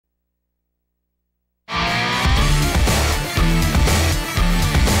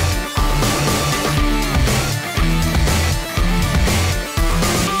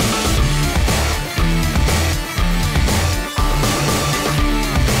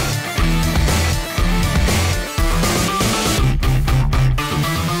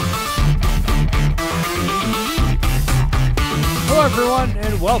everyone,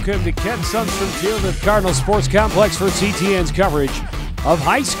 and welcome to Ken Sundstrom Field at Cardinal Sports Complex for CTN's coverage of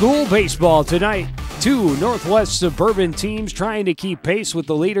high school baseball. Tonight, two Northwest suburban teams trying to keep pace with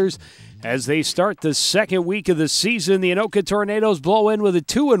the leaders as they start the second week of the season. The Anoka Tornadoes blow in with a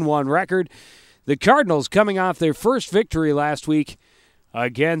 2-1 record. The Cardinals coming off their first victory last week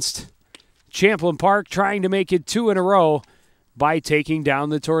against Champlin Park, trying to make it 2 in a row by taking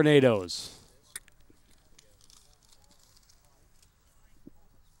down the Tornadoes.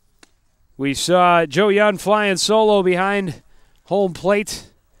 We saw Joe Young flying solo behind home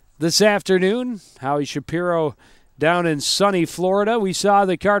plate this afternoon. Howie Shapiro down in sunny Florida. We saw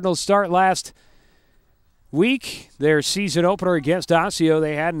the Cardinals start last week. Their season opener against Osseo,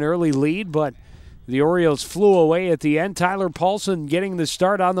 they had an early lead, but the Orioles flew away at the end. Tyler Paulson getting the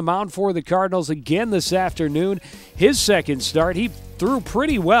start on the mound for the Cardinals again this afternoon. His second start, he threw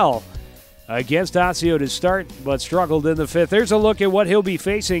pretty well against Osseo to start, but struggled in the fifth. There's a look at what he'll be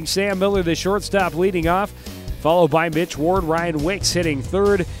facing. Sam Miller, the shortstop, leading off, followed by Mitch Ward. Ryan Wicks hitting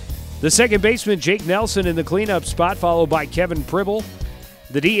third. The second baseman, Jake Nelson, in the cleanup spot, followed by Kevin Pribble.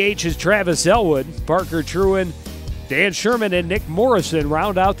 The DH is Travis Elwood. Parker Truin, Dan Sherman, and Nick Morrison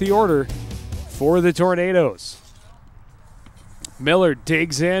round out the order for the Tornadoes. Miller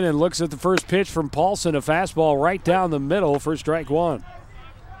digs in and looks at the first pitch from Paulson, a fastball right down the middle for strike one.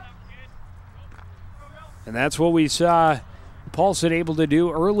 And that's what we saw Paulson able to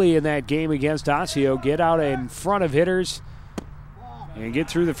do early in that game against Osseo, get out in front of hitters and get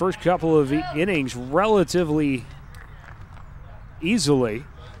through the first couple of innings relatively easily,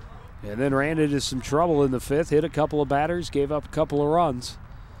 and then ran into some trouble in the fifth, hit a couple of batters, gave up a couple of runs.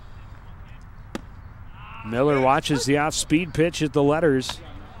 Miller watches the off-speed pitch at the letters,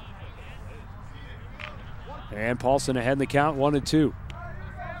 and Paulson ahead in the count, 1-2.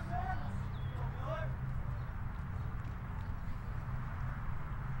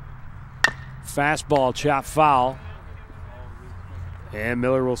 Fastball chop foul, and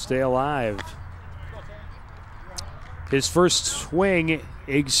Miller will stay alive. His first swing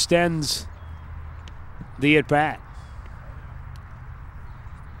extends the at-bat.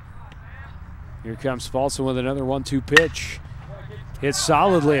 Here comes Paulson with another 1-2 pitch. Hits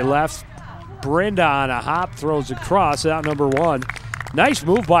solidly left. Brenda on a hop, throws across, out number one. Nice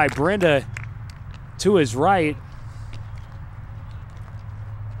move by Brenda to his right.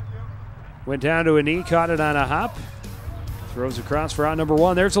 Went down to a knee, caught it on a hop. Throws across for out number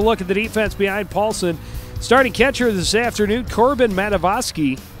one. There's a look at the defense behind Paulson. Starting catcher this afternoon, Corbin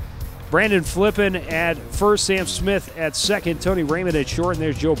Matavoski. Brandon Flippin at first, Sam Smith at second, Tony Raymond at short, and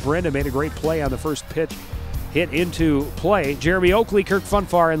there's Joe Brenda. Made a great play on the first pitch. Hit into play. Jeremy Oakley, Kirk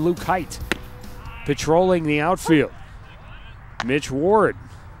Funfar, and Luke Height patrolling the outfield. Mitch Ward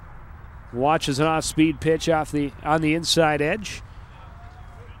watches an off-speed pitch on the inside edge.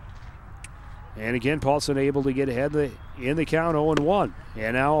 And again, Paulson able to get ahead in the count, 0-1.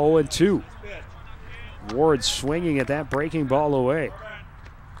 And now 0-2. Ward swinging at that breaking ball away.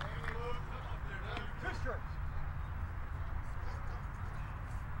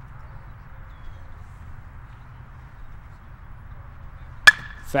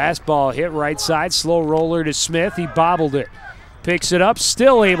 Fastball hit right side, slow roller to Smith. He bobbled it. Picks it up,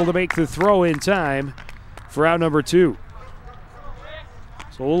 still able to make the throw in time for out number two.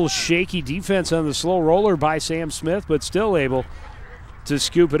 So a little shaky defense on the slow roller by Sam Smith, but still able to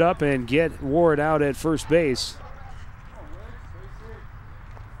scoop it up and get Ward out at first base.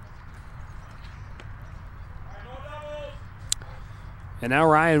 And now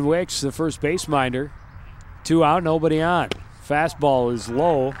Ryan Wicks, the first base minder. 2 out, nobody on. Fastball is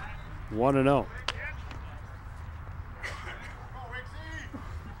low, 1-0.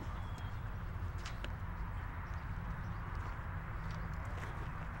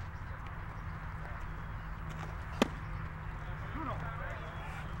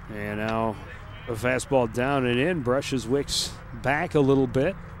 And now a fastball down and in, brushes Wicks back a little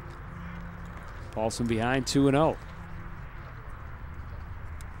bit. Paulson behind, 2-0.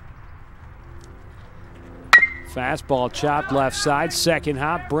 Fastball chopped left side, second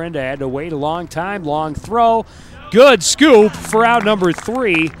hop. Brenda had to wait a long time, long throw. Good scoop for out number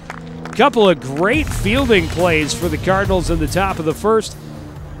three. Couple of great fielding plays for the Cardinals in the top of the first.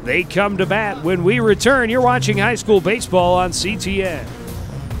 They come to bat when we return. You're watching high school baseball on CTN.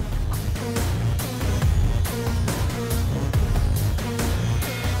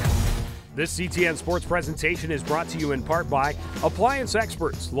 This CTN Sports presentation is brought to you in part by Appliance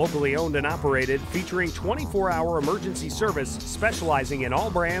Experts, locally owned and operated, featuring 24-hour emergency service, specializing in all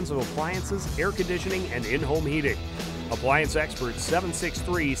brands of appliances, air conditioning, and in-home heating. Appliance Experts,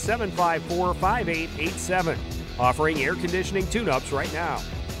 763-754-5887. offering air conditioning tune-ups right now.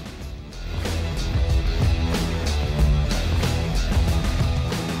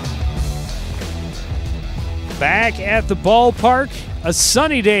 Back at the ballpark, a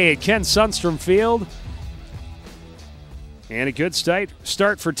sunny day at Ken Sundstrom Field. And a good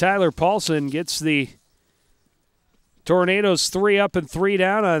start for Tyler Paulson. Gets the Tornadoes 3 up and 3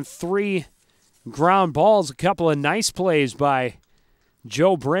 down on 3 ground balls. A couple of nice plays by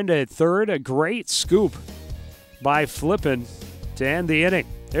Joe Brenda at third. A great scoop by Flippin to end the inning.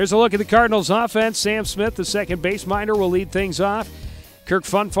 There's a look at the Cardinals' offense. Sam Smith, the second base minor, will lead things off. Kirk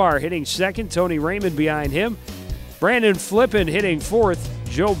Funfar hitting second. Tony Raymond behind him. Brandon Flippin hitting fourth.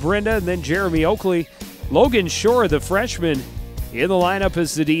 Joe Brenda and then Jeremy Oakley. Logan Shore, the freshman, in the lineup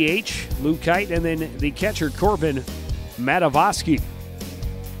as the DH. Lou Kite and then the catcher Corbin Matavoski.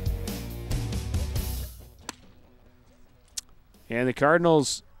 And the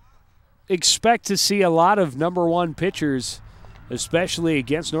Cardinals expect to see a lot of number one pitchers, especially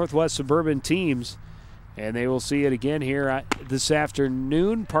against Northwest Suburban teams. And they will see it again here this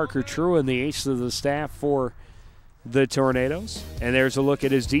afternoon. Parker Truen, the ace of the staff for the Tornadoes. And there's a look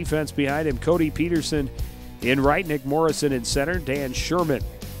at his defense behind him. Cody Peterson in right, Nick Morrison in center, Dan Sherman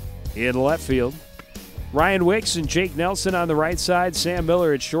in left field. Ryan Wicks and Jake Nelson on the right side, Sam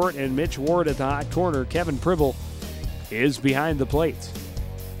Miller at short, and Mitch Ward at the hot corner. Kevin Pribble is behind the plate.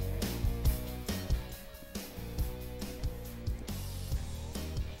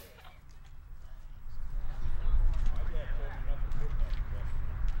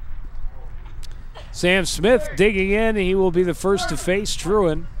 Sam Smith digging in. He will be the first to face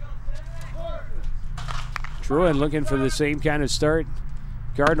Truen. Truen looking for the same kind of start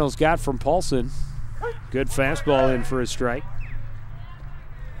Cardinals got from Paulson. Good fastball in for a strike.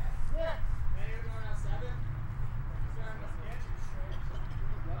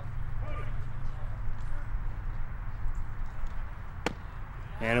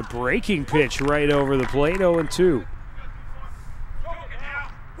 And a breaking pitch right over the plate, 0-2.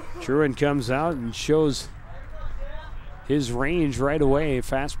 Truen comes out and shows his range right away.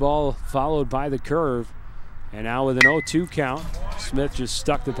 Fastball followed by the curve. And now with an 0-2 count, Smith just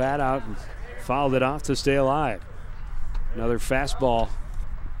stuck the bat out and fouled it off to stay alive. Another fastball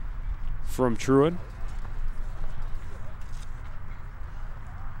from Truen.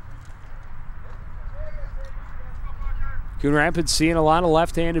 Coon Rapids seeing a lot of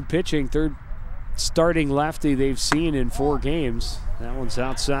left-handed pitching. Third starting lefty they've seen in 4 games. That one's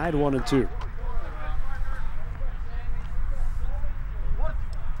outside, 1-2.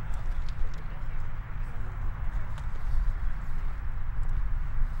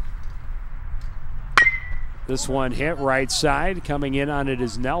 This one hit right side. Coming in on it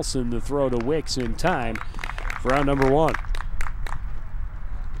is Nelson. The throw to Wicks in time for out number 1.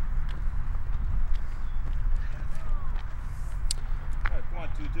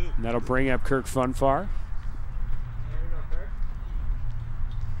 And that'll bring up Kirk Funfar.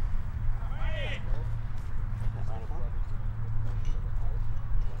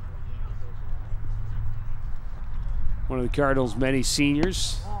 One of the Cardinals' many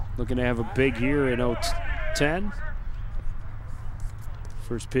seniors looking to have a big year in 0-10.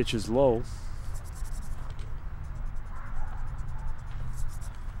 First pitch is low.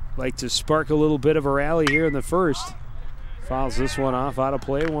 Like to spark a little bit of a rally here in the first. Fouls this one off, out of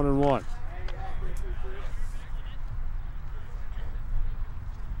play, 1-1.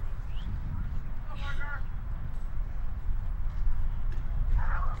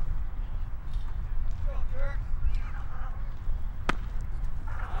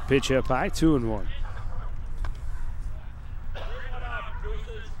 Pitch up high, 2-1.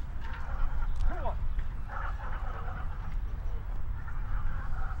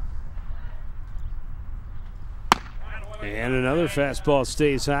 And another fastball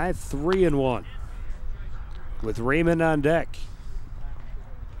stays high, 3-1. With Raymond on deck.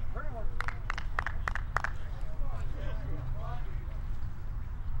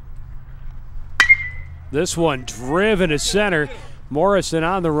 This one driven to center. Morrison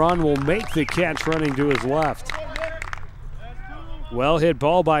on the run will make the catch running to his left. Well hit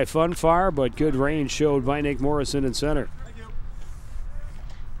ball by Funfar, but good range showed by Nick Morrison in center.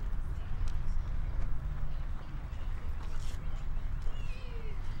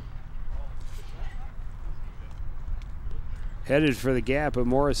 Headed for the gap, but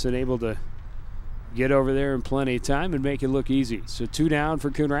Morrison able to get over there in plenty of time and make it look easy. So 2 down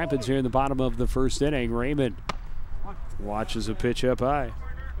for Coon Rapids here in the bottom of the first inning. Raymond watches a pitch up high.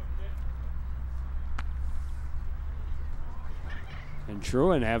 And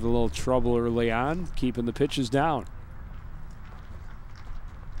Truen have a little trouble early on, keeping the pitches down.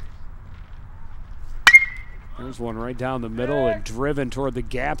 There's one right down the middle and driven toward the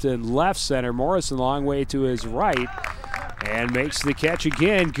gap to left center. Morrison long way to his right and makes the catch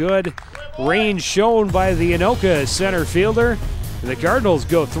again. Good range shown by the Anoka center fielder. The Cardinals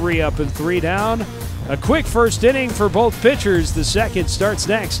go 3 up and 3 down. A quick first inning for both pitchers. The second starts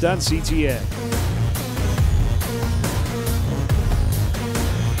next on CTN.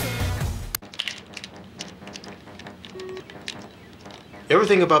 You ever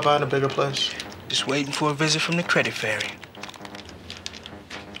think about buying a bigger place? Just waiting for a visit from the credit fairy.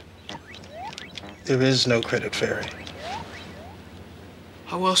 There is no credit fairy.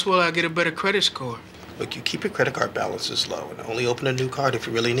 How else will I get a better credit score? Look, you keep your credit card balances low and only open a new card if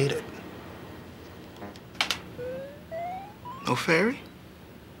you really need it. No fairy?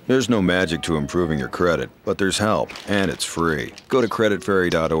 There's no magic to improving your credit, but there's help, and it's free. Go to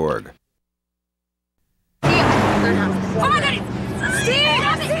creditfairy.org.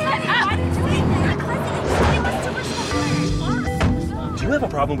 Do you have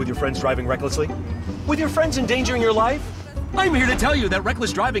a problem with your friends driving recklessly? With your friends endangering your life? I'm here to tell you that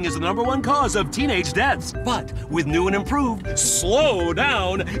reckless driving is the #1 cause of teenage deaths. But with new and improved Slow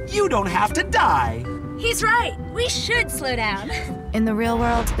Down, you don't have to die. He's right. We should slow down. In the real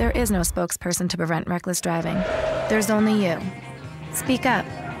world, there is no spokesperson to prevent reckless driving. There's only you. Speak up.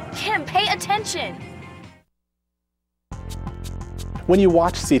 Kim, pay attention. When you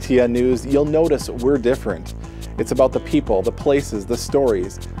watch CTN News, you'll notice we're different. It's about the people, the places, the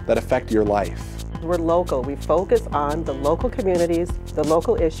stories that affect your life. We're local. We focus on the local communities, the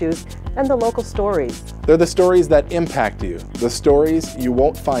local issues, and the local stories. They're the stories that impact you, the stories you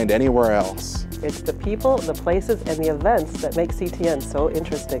won't find anywhere else. It's the people, the places, and the events that make CTN so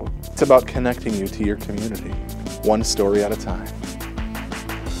interesting. It's about connecting you to your community, one story at a time.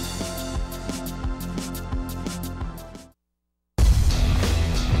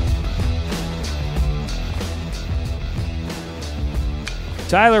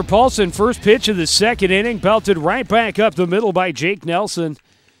 Tyler Paulson, first pitch of the second inning, belted right back up the middle by Jake Nelson.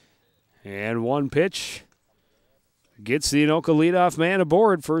 And one pitch gets the Anoka leadoff man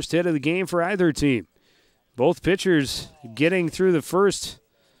aboard. First hit of the game for either team. Both pitchers getting through the first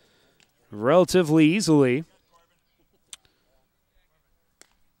relatively easily.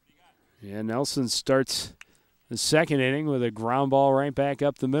 And Nelson starts the second inning with a ground ball right back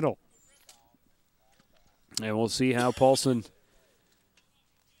up the middle. And we'll see how Paulson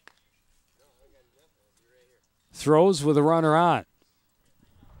throws with a runner on.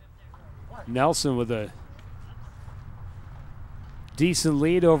 Nelson with a decent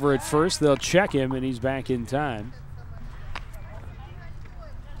lead over at first. They'll check him, and he's back in time.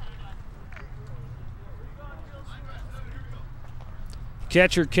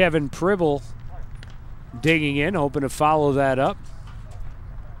 Catcher Kevin Pribble digging in, hoping to follow that up.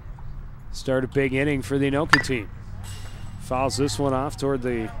 Start a big inning for the Anoka team. Fouls this one off toward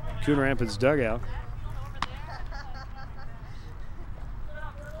the Coon Rapids dugout.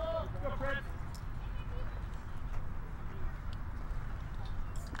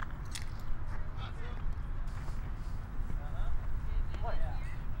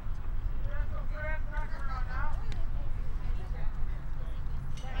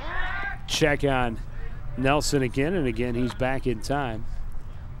 Check on Nelson again, and again he's back in time.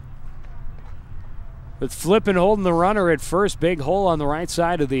 With Flippin holding the runner at first, big hole on the right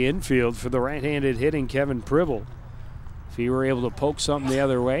side of the infield for the right-handed hitting Kevin Pribble. If he were able to poke something the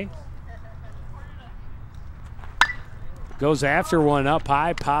other way. Goes after one up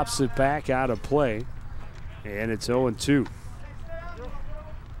high, pops it back out of play, and it's 0-2.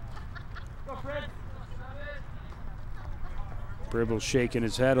 Pribble shaking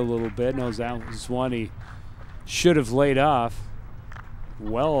his head a little bit, knows that was one he should have laid off.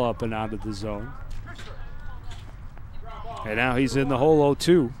 Well up and out of the zone. And now he's in the hole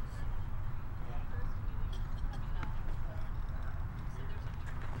 0-2.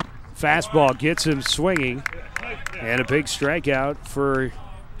 Fastball gets him swinging, and a big strikeout for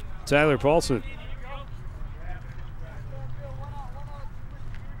Tyler Paulson.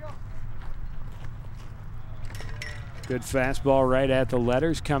 Good fastball right at the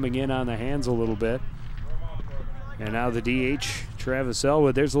letters, coming in on the hands a little bit. And now the DH, Travis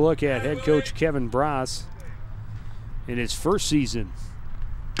Elwood. There's a look at head coach Kevin Brass in his first season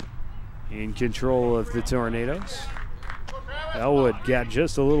in control of the Tornadoes. Elwood got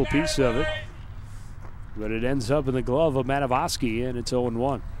just a little piece of it, but it ends up in the glove of Matavoski, and it's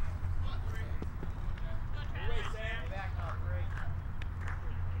 0-1.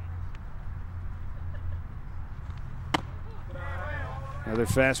 Another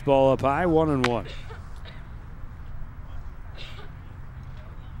fastball up high, 1-1.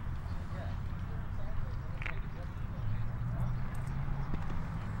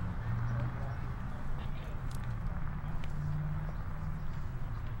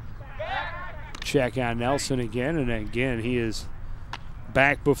 check on Nelson again, and again he is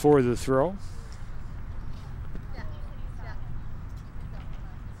back before the throw.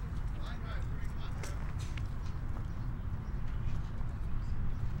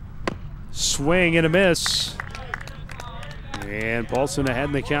 Swing and a miss. And Paulson ahead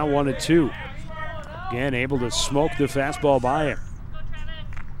in the count, 1-2. Again, able to smoke the fastball by him.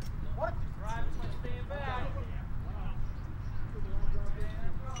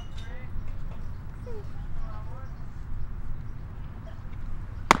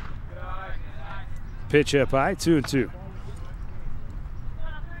 Pitch up high, 2-2.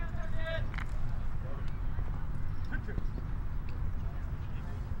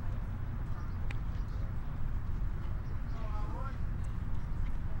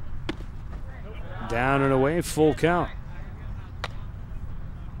 Down and away, full count.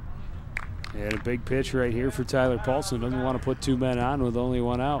 And a big pitch right here for Tyler Paulson. Doesn't want to put two men on with only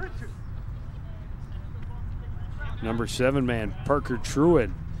one out. Number 7 man, Parker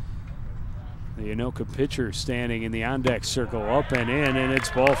Truitt. The Anoka pitcher standing in the on-deck circle, up and in, and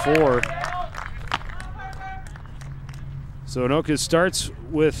it's ball 4. So Anoka starts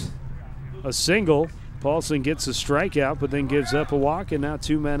with a single. Paulson gets a strikeout, but then gives up a walk, and now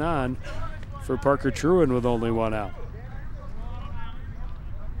 2 men on for Parker Truitt with only one out.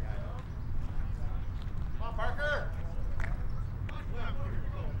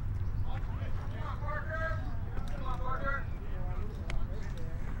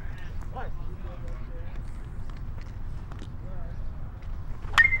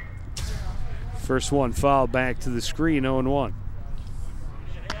 First one fouled back to the screen, 0-1.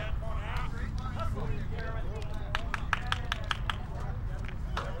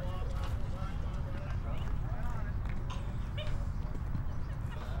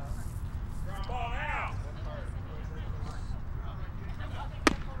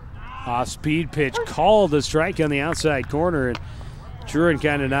 Off-speed pitch called a strike on the outside corner, and Truitt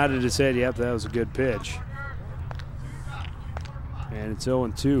kind of nodded his head. Yep, that was a good pitch. And it's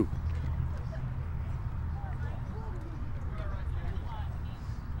 0-2.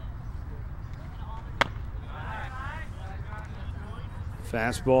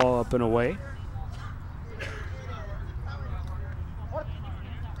 Fastball up and away.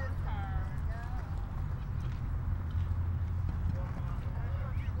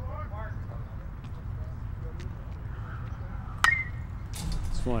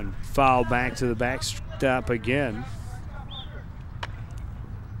 This one foul back to the backstop again.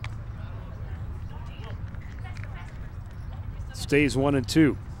 Stays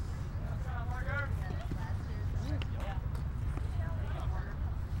 1-2.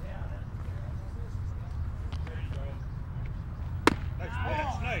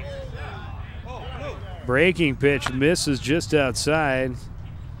 Breaking pitch misses just outside.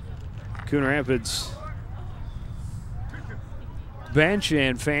 Coon Rapids bench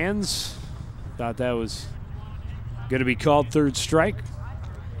and fans thought that was going to be called third strike.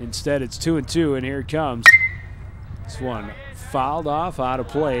 Instead, it's 2-2, and here it comes. This one fouled off, out of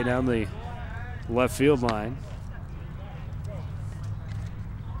play down the left field line.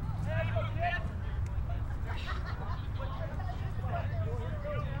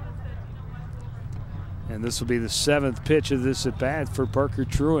 And this will be the 7th pitch of this at-bat for Parker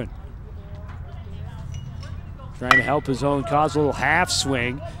Truitt. Trying to help his own cause, a little half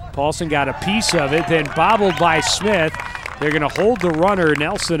swing. Paulson got a piece of it, then bobbled by Smith. They're going to hold the runner,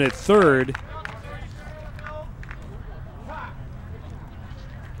 Nelson, at third.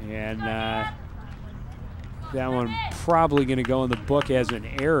 And that one probably going to go in the book as an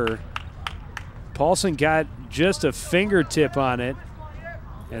error. Paulson got just a fingertip on it.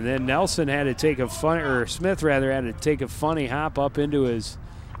 And then Nelson had to take a Smith rather had to take a funny hop up into his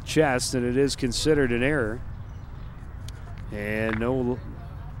chest, and it is considered an error. And no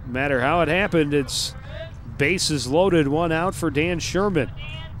matter how it happened, it's bases loaded, 1 out for Dan Sherman.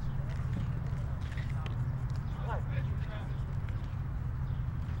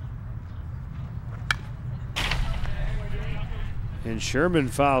 And Sherman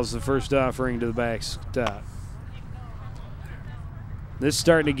fouls the first offering to the backstop. This is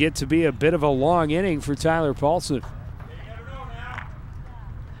starting to get to be a bit of a long inning for Tyler Paulson.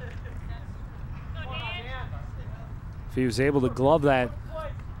 If he was able to glove that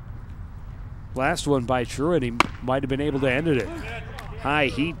last one by Truitt, he might have been able to end it. High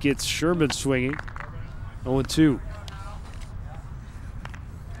heat gets Sherman swinging. 0-2.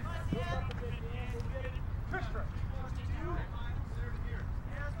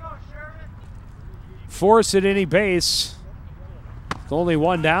 Force at any base. With only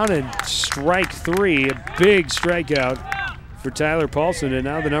 1 down, and strike 3, a big strikeout for Tyler Paulson, and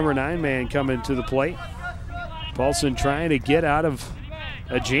now the number 9 man coming to the plate. Paulson trying to get out of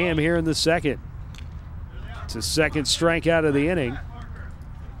a jam here in the second. It's his second strikeout of the inning.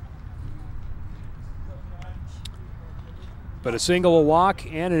 But a single, a walk,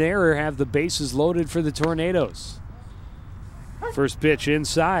 and an error have the bases loaded for the Tornadoes. First pitch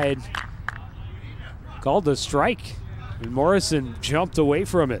inside, called a strike, and Morrison jumped away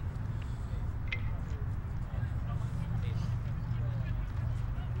from it.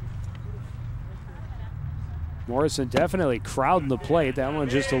 Morrison definitely crowding the plate. That one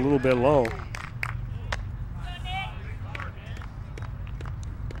just a little bit low.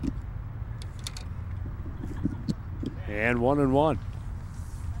 And 1-1.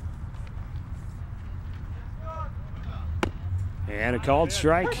 And a called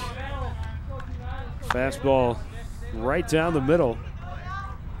strike. Fastball right down the middle.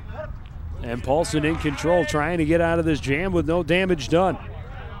 And Paulson in control, trying to get out of this jam with no damage done.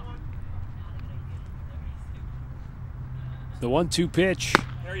 The 1-2 pitch.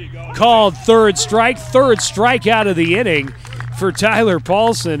 Called third strike out of the inning for Tyler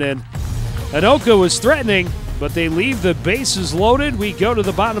Paulson. And Anoka was threatening, but they leave the bases loaded. We go to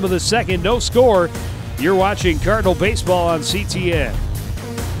the bottom of the second, no score. You're watching Cardinal Baseball on CTN.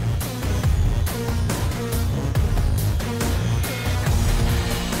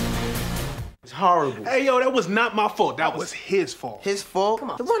 It's horrible. Hey, yo, that was not my fault. That was his fault. His fault?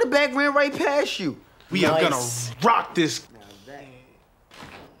 The running back ran right past you. We are gonna rock this.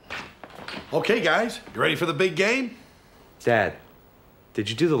 Okay, guys, you ready for the big game? Dad, did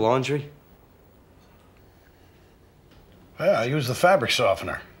you do the laundry? Yeah, I used the fabric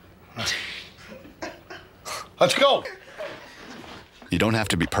softener. Let's go. You don't have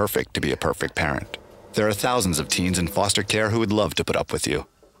to be perfect to be a perfect parent. There are thousands of teens in foster care who would love to put up with you.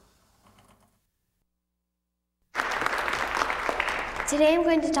 Today I'm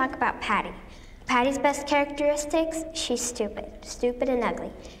going to talk about Patty. Patty's best characteristics, she's stupid. Stupid and ugly.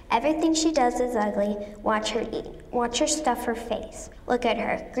 Everything she does is ugly. Watch her eat. Watch her stuff her face. Look at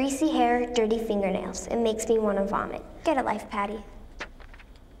her. Greasy hair, dirty fingernails. It makes me want to vomit. Get a life, Patty.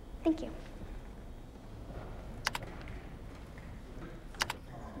 Thank you.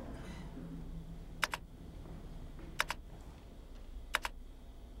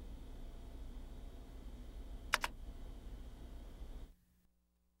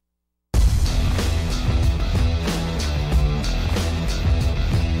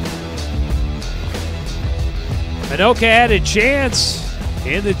 Anoka had a chance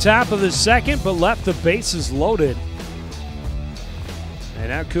in the top of the second, but left the bases loaded. And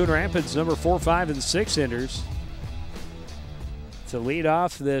now Coon Rapids, number 4, 5, and 6 hitters to lead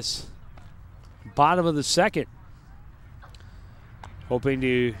off this bottom of the second. Hoping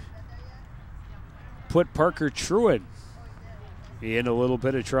to put Parker Truitt in a little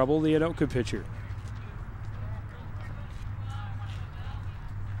bit of trouble, the Anoka pitcher.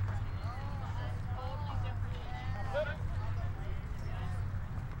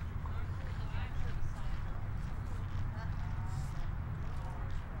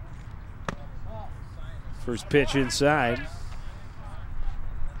 First pitch inside.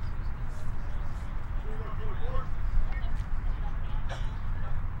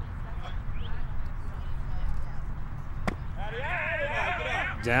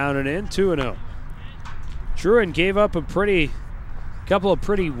 Down and in, 2-0. Truitt gave up a couple of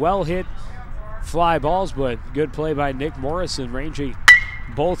pretty well-hit fly balls, but good play by Nick Morrison, ranging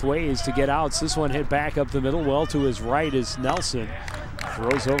both ways to get outs. This one hit back up the middle, well to his right is Nelson.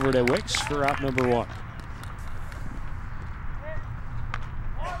 Throws over to Wicks for out number 1.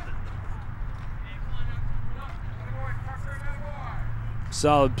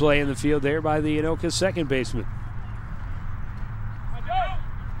 Solid play in the field there by the Anoka second baseman.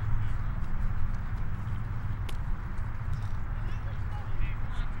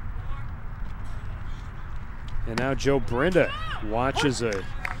 And now Joe Brenda watches a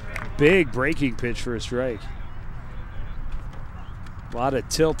big breaking pitch for a strike. A lot of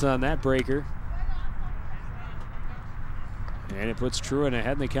tilt on that breaker. And it puts Truitt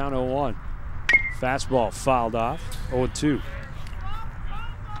ahead in the count 0-1. Fastball fouled off, 0-2.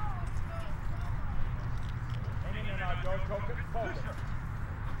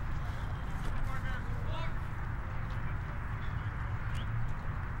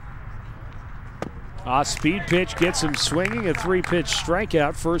 Speed pitch gets him swinging. A 3-pitch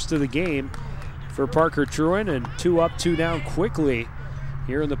strikeout, first of the game for Parker Truitt, and 2 up, 2 down quickly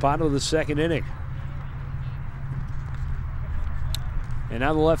here in the bottom of the second inning. And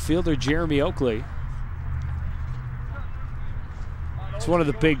now the left fielder, Jeremy Oakley. It's one of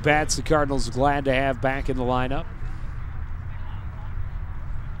the big bats the Cardinals are glad to have back in the lineup.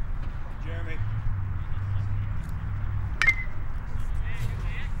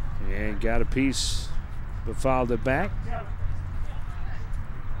 got a piece, but fouled it back.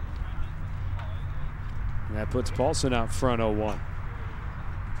 And that puts Paulson out front 0-1.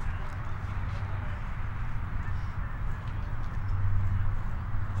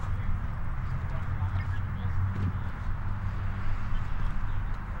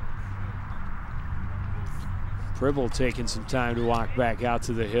 Pribble taking some time to walk back out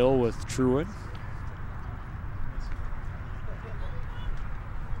to the hill with Truitt.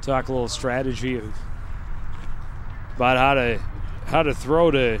 Talk a little strategy about how to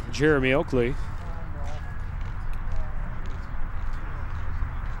throw to Jeremy Oakley.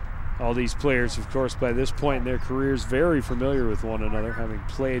 All these players, of course, by this point in their careers, very familiar with one another, having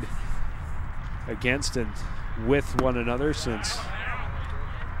played against and with one another since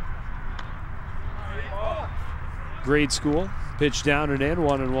grade school. Pitch down and in,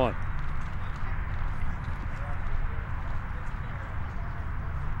 1-1.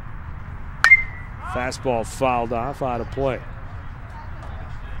 Fastball fouled off, out of play.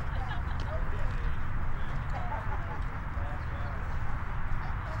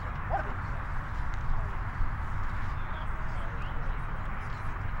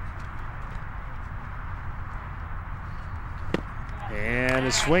 And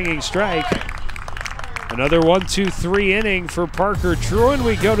a swinging strike. Another 1-2-3 inning for Parker Truitt.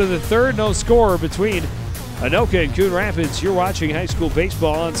 We go to the third, no score between Anoka and Coon Rapids. You're watching high school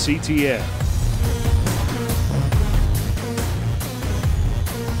baseball on CTN.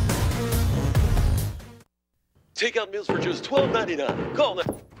 Takeout meals for just $12.99. Call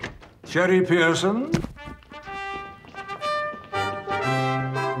them. Sherry Pearson.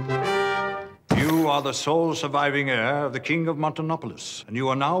 You are the sole surviving heir of the King of Montanopolis, and you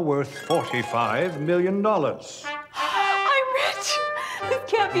are now worth $45 million. I'm rich! This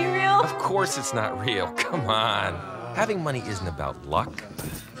can't be real. Of course it's not real. Come on. Having money isn't about luck.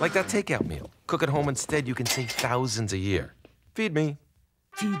 Like that takeout meal. Cook at home instead, you can save thousands a year. Feed me.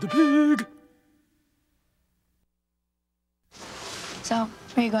 Feed the pig. So,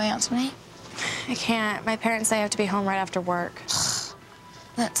 are you going out tonight? I can't. My parents say I have to be home right after work.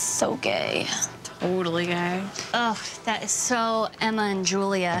 That's so gay. Totally gay. Ugh, that is so Emma and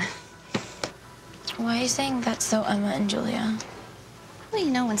Julia. Why are you saying that's so Emma and Julia? Well,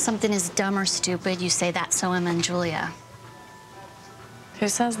 you know when something is dumb or stupid, you say that's so Emma and Julia. Who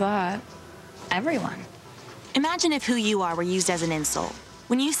says that? Everyone. Imagine if who you are were used as an insult.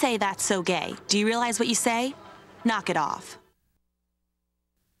 When you say that's so gay, do you realize what you say? Knock it off.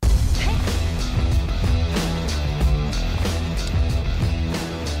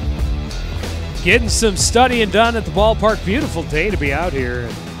 Getting some studying done at the ballpark. Beautiful day to be out here.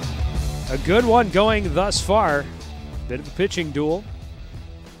 A good one going thus far. Bit of a pitching duel.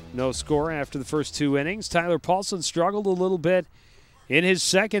 No score after the first two innings. Tyler Paulson struggled a little bit in his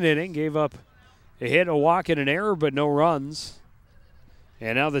second inning. Gave up a hit, a walk, and an error, but no runs.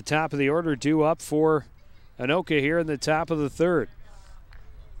 And now the top of the order due up for Anoka here in the top of the third.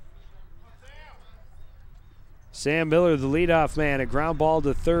 Sam Miller, the leadoff man, a ground ball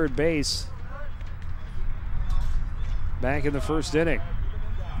to third base. Back in the first inning.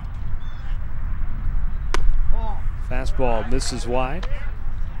 Fastball misses wide.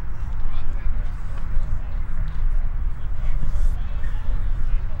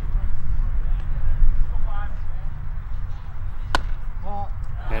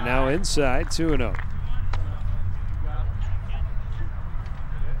 And now inside, 2-0.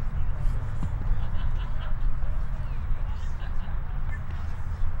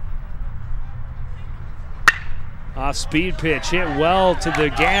 Off-speed pitch, hit well to the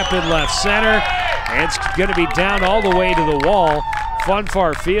gap in left center. And it's going to be down all the way to the wall.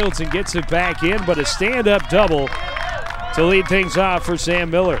 Funfar fields and gets it back in, but a stand-up double to lead things off for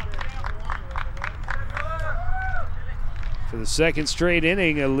Sam Miller. For the second straight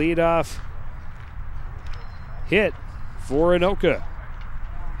inning, a leadoff hit for Anoka.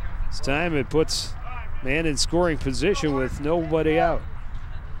 This time it puts man in scoring position with nobody out.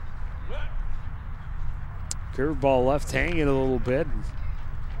 Curveball left hanging a little bit.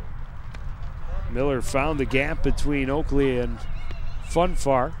 Miller found the gap between Oakley and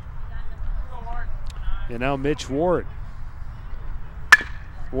Funfar. And now Mitch Ward.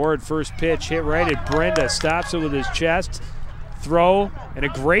 Ward first pitch hit right at Brenda. Stops it with his chest. Throw and a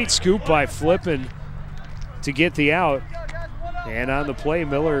great scoop by Flippin to get the out. And on the play,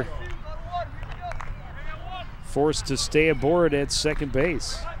 Miller forced to stay aboard at second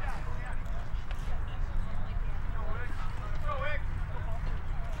base.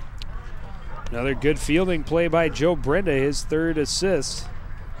 Another good fielding play by Joe Brenda, his third assist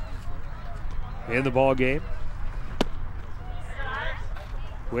in the ball game.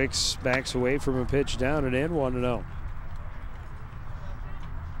 Wicks backs away from a pitch down and in, 1-0.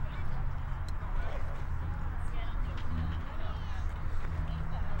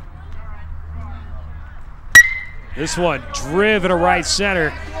 This one driven to right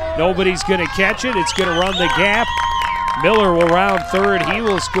center. Nobody's going to catch it. It's going to run the gap. Miller will round third. He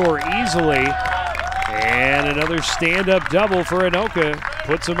will score easily. And another stand-up double for Anoka.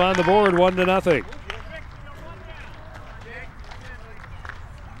 Puts him on the board, 1-0.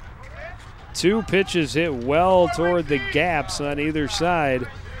 Two pitches hit well toward the gaps on either side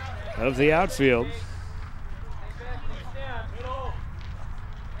of the outfield.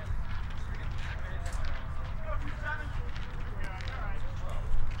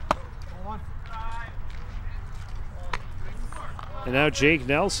 And now Jake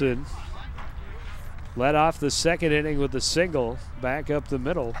Nelson led off the second inning with a single back up the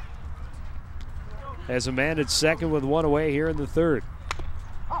middle. Has a man at second with one away here in the third.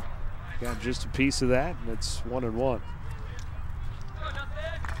 Got just a piece of that, and it's 1-1.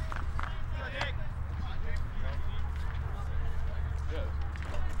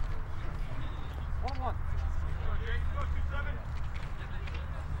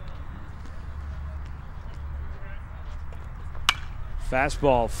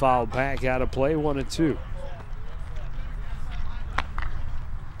 Fastball fouled back out of play, 1-2.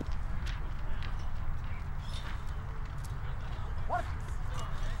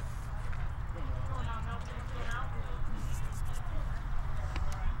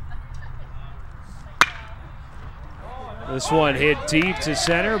 This one hit deep to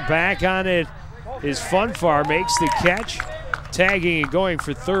center. Back on it is Funfar, makes the catch. Tagging and going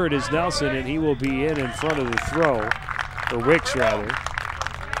for third is Nelson, and he will be in front of the throw. Or Wicks, rather.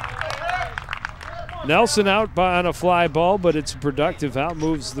 Nelson out on a fly ball, but it's a productive out.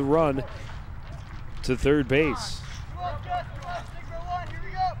 Moves the run to third base.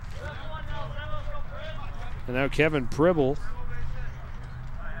 And now Kevin Pribble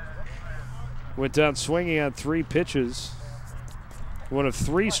went down swinging on 3 pitches. One of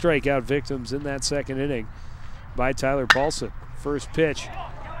 3 strikeout victims in that second inning by Tyler Paulson. First pitch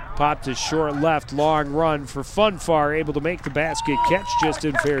popped to short left, long run for Funfar, able to make the basket catch just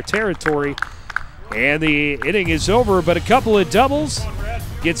in fair territory. And the inning is over, but a couple of doubles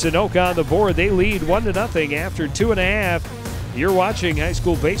gets Anoka on the board. They lead 1-0 after 2.5. You're watching high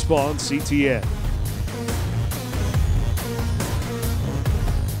school baseball on CTN.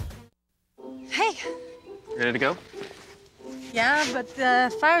 Hey. Ready to go? Yeah, but the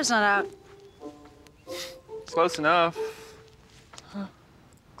fire's not out. Close enough.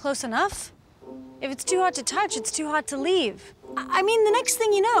 Close enough? If it's too hot to touch, it's too hot to leave. I mean, the next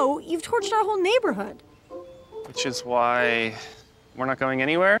thing you know, you've torched our whole neighborhood. Which is why we're not going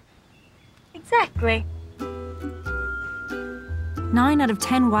anywhere? Exactly. 9 out of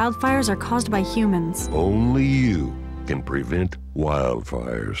 10 wildfires are caused by humans. Only you can prevent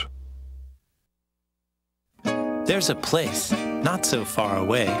wildfires. There's a place, not so far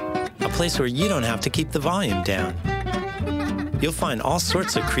away, a place where you don't have to keep the volume down. You'll find all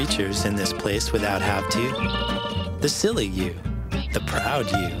sorts of creatures in this place without have to. The silly you, the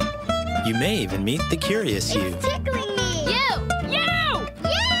proud you. You may even meet the curious you. It's tickling me! You!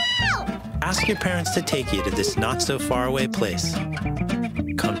 Ask your parents to take you to this not so far away place.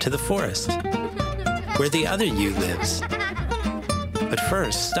 Come to the forest, where the other you lives. But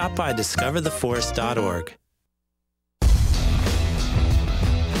first, stop by discovertheforest.org.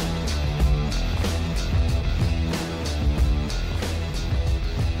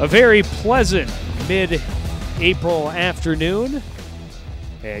 A very pleasant mid-April afternoon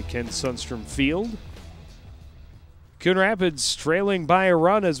at Ken Sundstrom Field. Coon Rapids trailing by a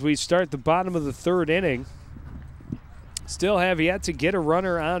run as we start the bottom of the third inning. Still have yet to get a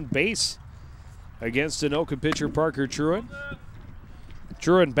runner on base against Anoka pitcher Parker Truitt.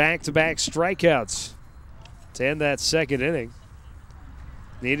 Truitt back-to-back strikeouts to end that second inning.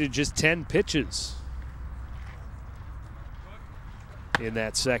 Needed just 10 pitches in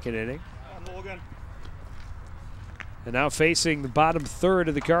that second inning. And now facing the bottom third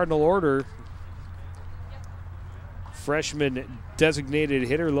of the Cardinal order, freshman designated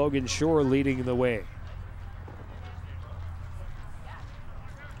hitter Logan Shore leading the way.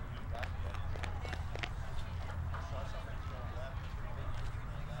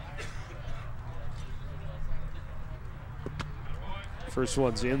 First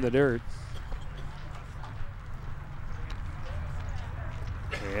one's in the dirt.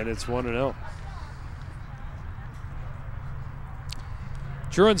 And it's 1-0.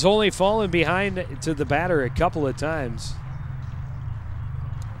 Truitt's only fallen behind to the batter a couple of times.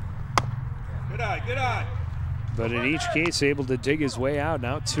 Good eye, good eye. But in each case, able to dig his way out,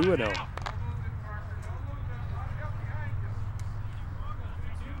 now 2-0.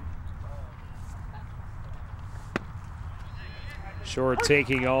 Short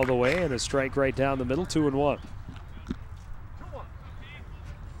taking all the way, and a strike right down the middle, 2-1.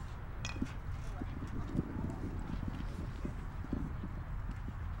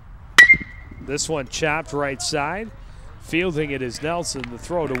 This one chopped right side. Fielding it is Nelson. The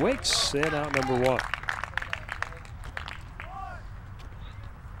throw to Wicks, and out number 1.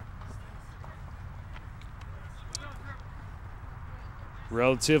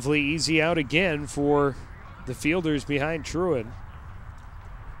 Relatively easy out again for the fielders behind Truin.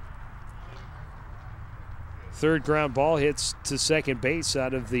 Third ground ball hits to second base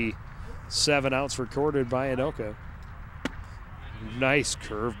out of the 7 outs recorded by Anoka. Nice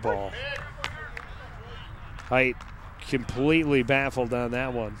curveball. Height completely baffled on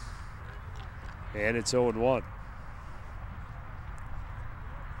that one. And it's 0-1.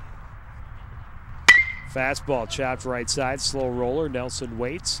 Fastball chopped right side, slow roller. Nelson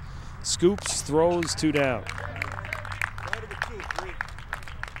waits, scoops, throws, 2 down.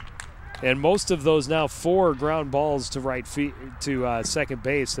 And most of those now 4 ground balls to second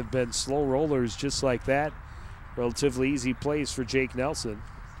base have been slow rollers just like that. Relatively easy plays for Jake Nelson.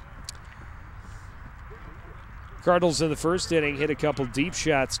 Cardinals in the first inning hit a couple deep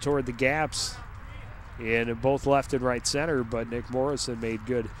shots toward the gaps in both left and right center, but Nick Morrison made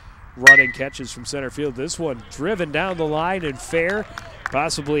good running catches from center field. This one driven down the line and fair,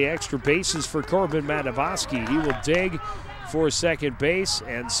 possibly extra bases for Corbin Matavoski. He will dig for second base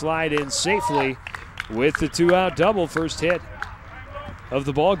and slide in safely with the 2-out double. First hit of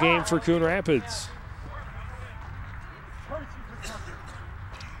the ball game for Coon Rapids.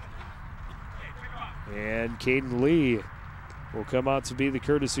 And Caden Lee will come out to be the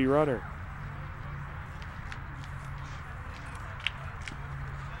courtesy runner.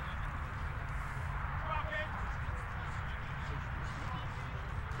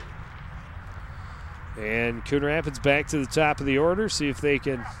 And Coon Rapids back to the top of the order, see if they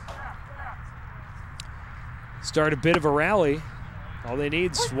can start a bit of a rally. All they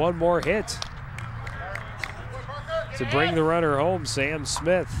need is one more hit to bring the runner home. Sam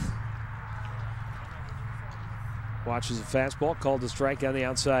Smith watches a fastball called a strike on the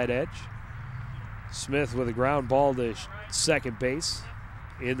outside edge. Smith with a ground ball to second base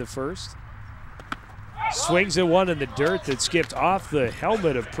in the first. Swings at one in the dirt that skipped off the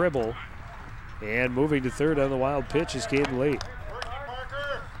helmet of Pribble. And moving to third on the wild pitch is Caden Lee.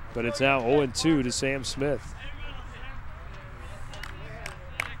 But it's now 0-2 to Sam Smith.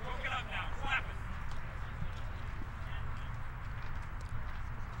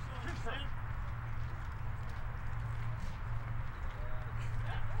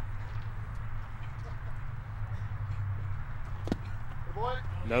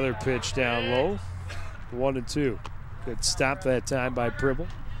 Another pitch down low, 1-2. Good stop that time by Pribble,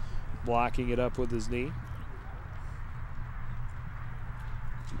 blocking it up with his knee.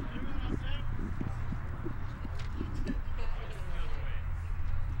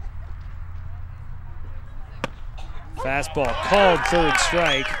 Fastball called, third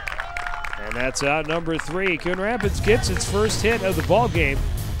strike, and that's out number 3. Coon Rapids gets its first hit of the ball game,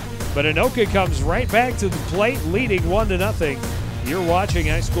 but Anoka comes right back to the plate, leading 1-0. You're watching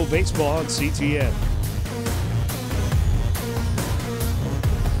high school baseball on CTN.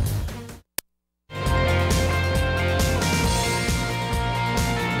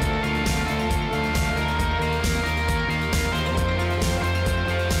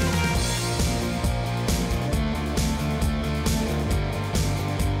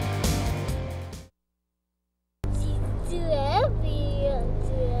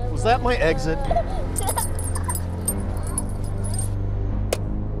 Was that my exit?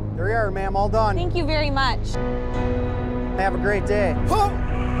 There you are, ma'am, all done. Thank you very much. Have a great day.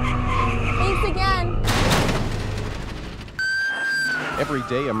 Thanks again.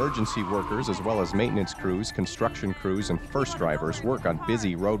 Everyday emergency workers, as well as maintenance crews, construction crews, and first drivers work on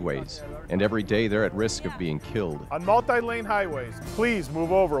busy roadways. And every day they're at risk of being killed. On multi-lane highways, please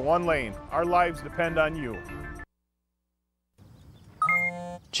move over one lane. Our lives depend on you.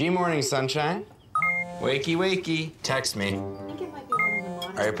 G-morning, sunshine. Wakey, wakey. Text me.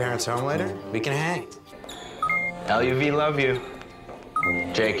 Are your parents home later? We can hang. LUV love you.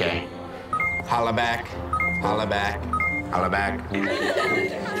 JK. Holla back. Holla back. Holla back.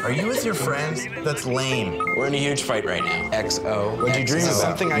 Are you with your friends? That's lame. We're in a huge fight right now. XO. What'd you dream about?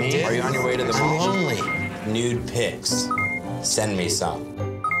 Something I did. Are you on your way to the mall? I'm lonely. Nude pics. Send me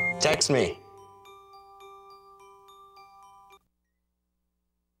some. Text me.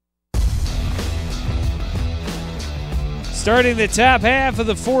 Starting the top half of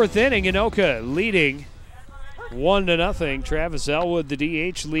the fourth inning, Anoka leading 1-0. Travis Elwood, the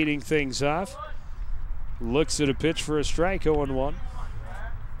DH, leading things off. Looks at a pitch for a strike, 0-1.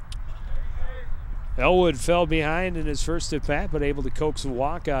 Elwood fell behind in his first at bat, but able to coax a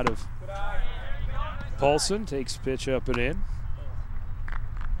walk out of Paulson. Takes pitch up and in.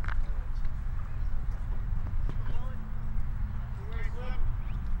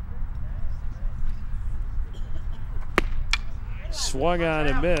 Swung on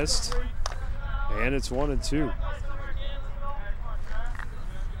and missed, and it's 1-2.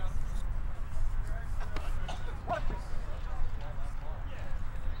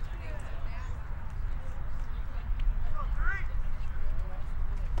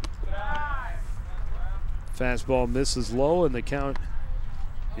 Fastball misses low, and the count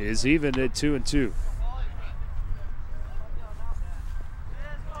is even at 2-2.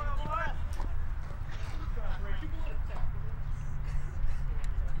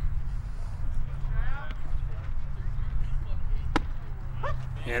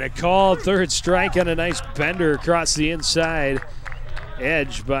 And a called third strike on a nice bender across the inside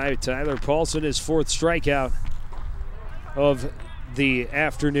edge by Tyler Paulson, his fourth strikeout of the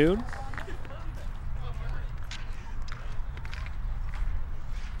afternoon.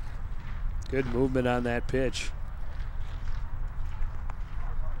 Good movement on that pitch.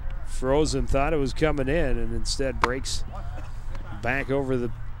 Frozen thought it was coming in and instead breaks back over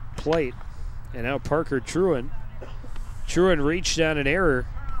the plate. And now Parker Truan. Truan reached on an error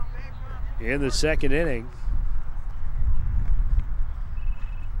in the second inning.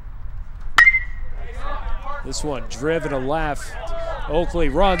 This one driven to left. Oakley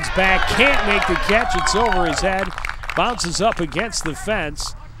runs back, can't make the catch. It's over his head, bounces up against the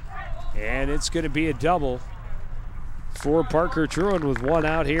fence, and it's going to be a double for Parker Truan with one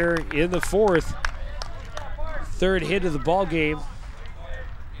out here in the fourth. Third hit of the ball game.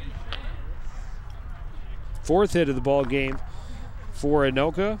 Fourth hit of the ball game for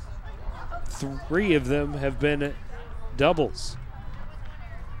Anoka. 3 of them have been doubles.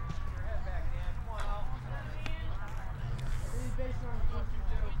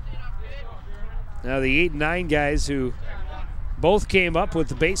 Now the 8 and 9 guys who both came up with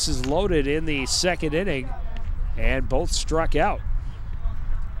the bases loaded in the second inning and both struck out.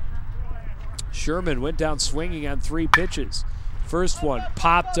 Sherman went down swinging on 3 pitches. First one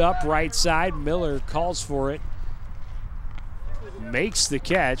popped up right side. Miller calls for it. Makes the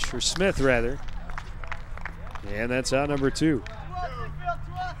catch, or Smith rather. And that's out number 2.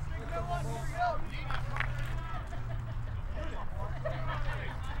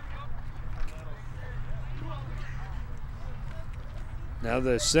 Now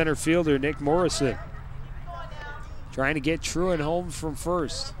the center fielder, Nick Morrison, trying to get Truan home from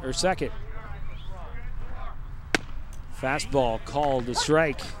first, or second. Fastball called to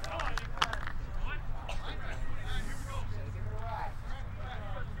strike.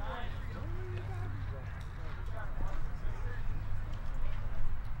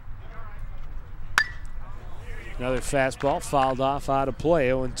 Another fastball fouled off out of play,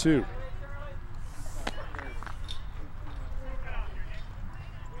 0-2.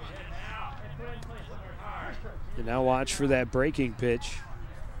 And now watch for that breaking pitch.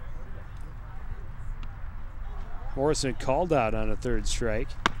 Morrison called out on a third strike.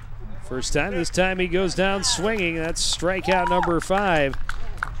 First time, this time he goes down swinging. That's strikeout number 5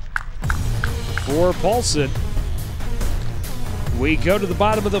 for Paulson. We go to the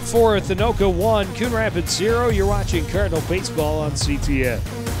bottom of the fourth. Anoka 1, Coon Rapids 0. You're watching Cardinal Baseball on CTN.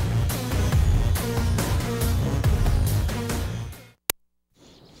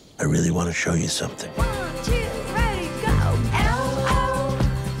 I really want to show you something.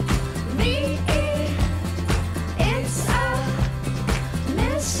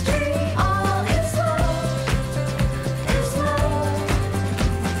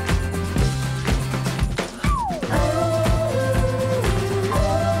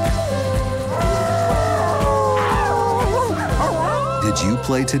 Did you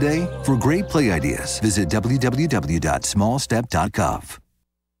play today? For great play ideas, visit www.smallstep.gov.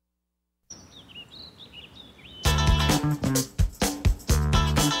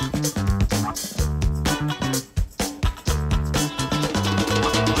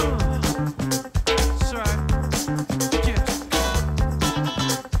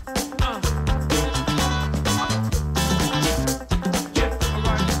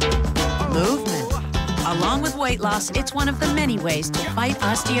 Loss, it's one of the many ways to fight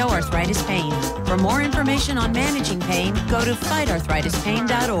osteoarthritis pain. For more information on managing pain, go to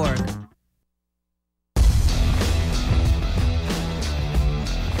fightarthritispain.org.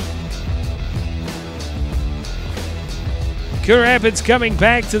 Coon Rapids coming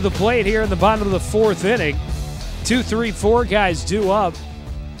back to the plate here in the bottom of the 4th inning. 2, 3, 4 guys due up.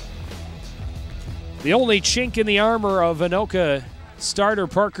 The only chink in the armor of Anoka starter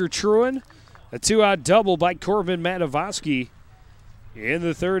Parker Truin. A 2-out double by Corbin Matavoski in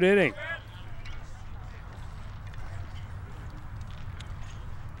the 3rd inning.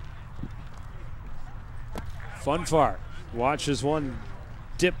 Funfar watches one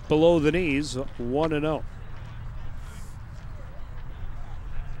dip below the knees, 1-0.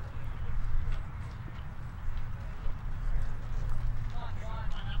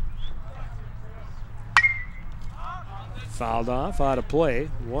 Fouled off, out of play,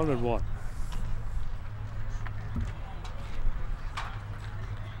 1-1.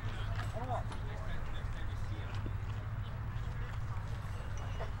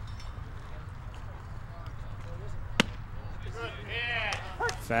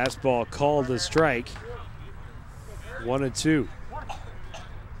 Fastball called a strike. 1-2.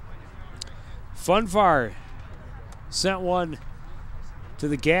 Funfar sent one to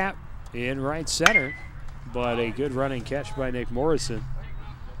the gap in right center, but a good running catch by Nick Morrison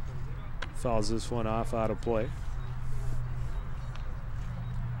fouls this one off, out of play.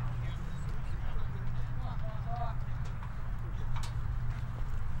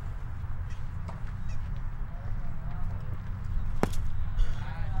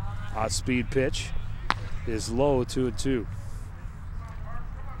 Off-speed pitch is low, 2-2.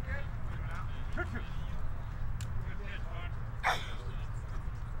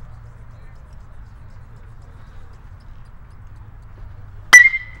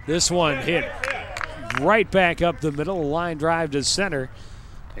 This one hit right back up the middle, line drive to center,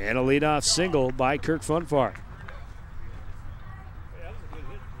 and a leadoff single by Kirk Funfar.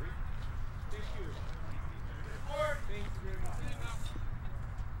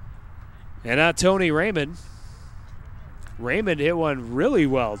 And now Tony Raymond. Raymond hit one really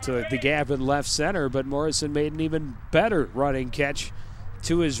well to the gap in left center, but Morrison made an even better running catch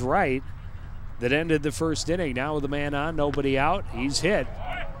to his right that ended the 1st inning. Now with a man on, nobody out, he's hit.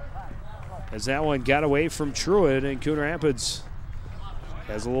 As that one got away from Truitt, and Coon Rapids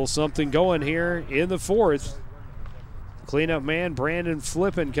has a little something going here in the 4th. Cleanup man Brandon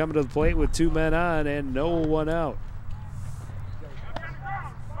Flippin coming to the plate with 2 men on and no one out.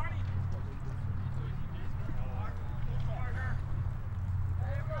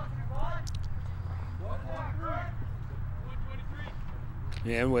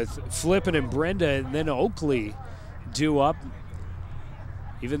 And with Flippin and Brenda and then Oakley due up,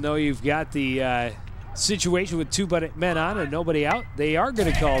 even though you've got the situation with 2 men on and nobody out, they are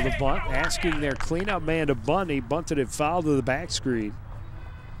going to call the bunt, asking their cleanup man to bunt. He bunted it foul to the back screen.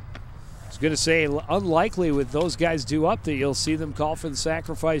 I was going to say, unlikely with those guys due up that you'll see them call for the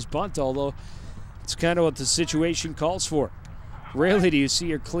sacrifice bunt, although it's kind of what the situation calls for. Rarely do you see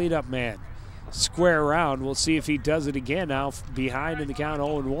your cleanup man square around. We'll see if he does it again now, behind in the count,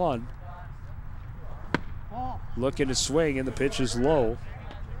 0-1. Looking to swing, and the pitch is low.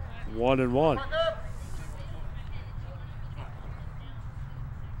 1-1.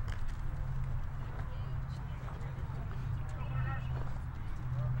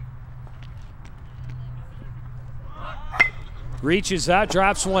 Reaches out,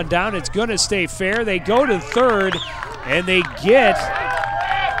 drops one down. It's going to stay fair. They go to third, and they get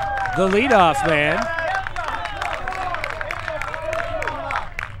the leadoff man.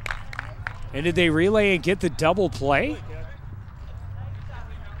 And did they relay and get the double play?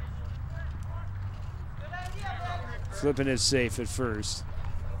 Flippin is safe at first.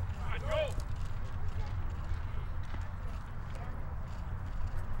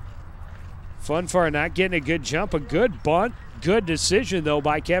 Funfar not getting a good jump, a good bunt. Good decision, though,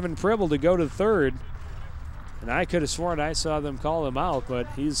 by Kevin Pribble to go to third. And I could have sworn I saw them call him out, but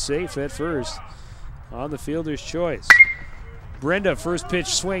he's safe at first on the fielder's choice. Brenda, first pitch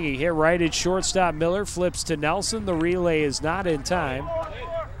swinging, hit right at shortstop. Miller flips to Nelson. The relay is not in time.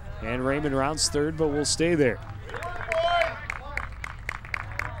 And Raymond rounds third, but will stay there.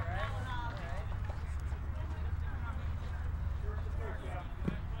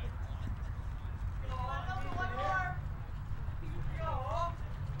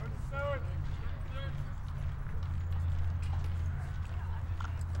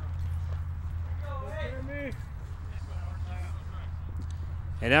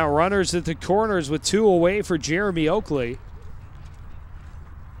 And now runners at the corners with 2 away for Jeremy Oakley.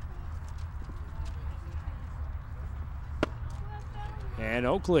 And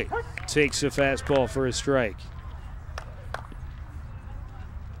Oakley takes a fastball for a strike.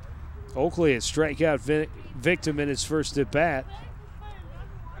 Oakley, a strikeout victim in his first at bat.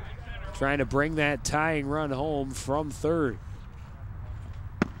 Trying to bring that tying run home from third.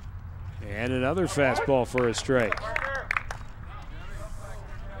 And another fastball for a strike.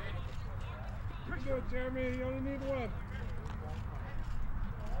 Jeremy, you only need one.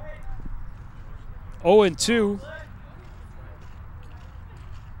 0-2.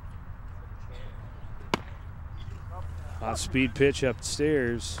 Off-speed pitch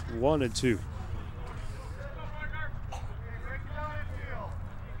upstairs, 1-2.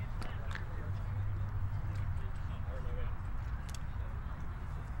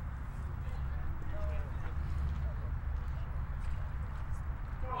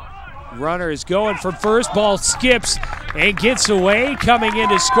 Runner is going for first. Ball skips and gets away. Coming in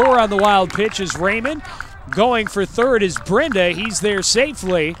to score on the wild pitch is Raymond. Going for third is Brenda. He's there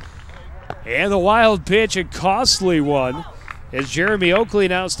safely. And the wild pitch, a costly one, as Jeremy Oakley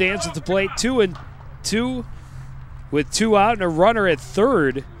now stands at the plate 2-2 with 2 out and a runner at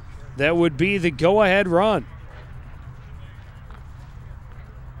third. That would be the go-ahead run.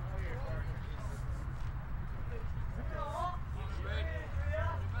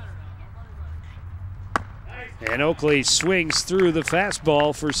 And Oakley swings through the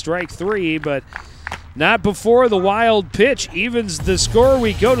fastball for strike 3, but not before the wild pitch evens the score.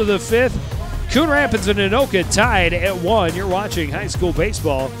 We go to the 5th. Coon Rapids and Anoka tied at 1. You're watching high school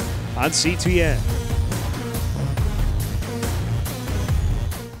baseball on CTN.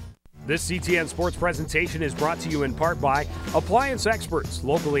 This CTN Sports presentation is brought to you in part by Appliance Experts,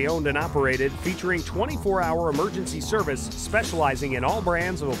 locally owned and operated, featuring 24-hour emergency service specializing in all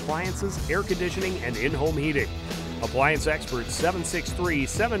brands of appliances, air conditioning, and in-home heating. Appliance Experts,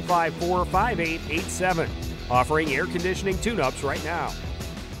 763-754-5887, offering air conditioning tune-ups right now.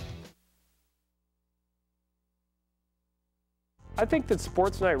 I think that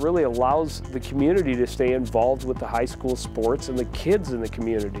Sports Night really allows the community to stay involved with the high school sports and the kids in the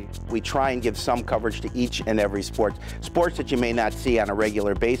community. We try and give some coverage to each and every sport, sports that you may not see on a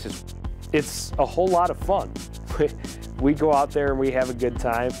regular basis. It's a whole lot of fun. We go out there and we have a good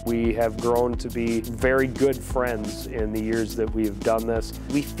time. We have grown to be very good friends in the years that we've done this.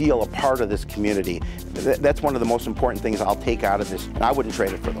 We feel a part of this community. That's one of the most important things I'll take out of this, and I wouldn't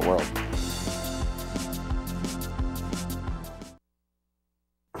trade it for the world.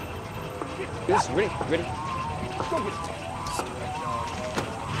 This ready. Go get it.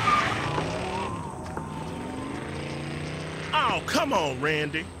 Oh, come on,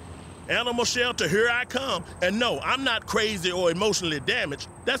 Randy. Animal shelter, here I come. And no, I'm not crazy or emotionally damaged.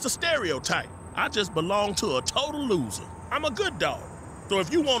 That's a stereotype. I just belong to a total loser. I'm a good dog. So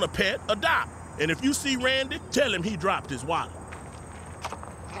if you want a pet, adopt. And if you see Randy, tell him he dropped his wallet.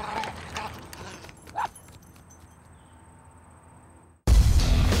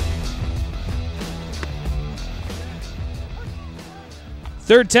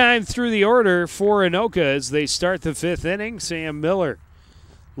 Third time through the order for Anoka as they start the 5th inning. Sam Miller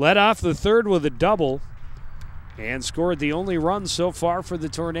led off the 3rd with a double and scored the only run so far for the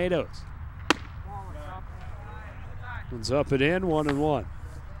Tornadoes. One's up and in, 1-1.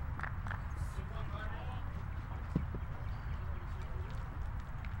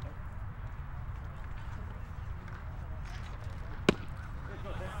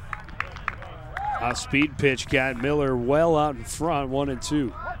 Off-speed pitch got Miller well out in front,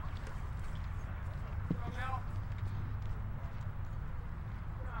 1-2.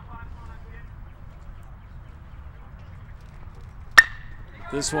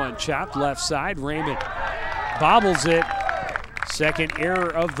 This one chopped left side. Raymond bobbles it. Second error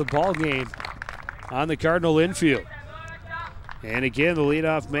of the ball game on the Cardinal infield. And again, the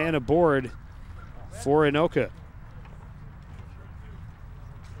leadoff man aboard for Anoka.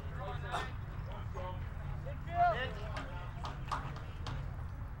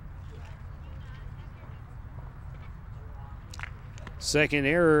 Second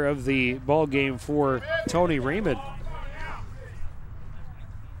error of the ball game for Tony Raymond.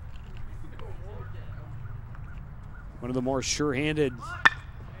 One of the more sure-handed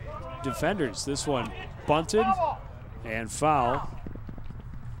defenders. This one bunted and foul.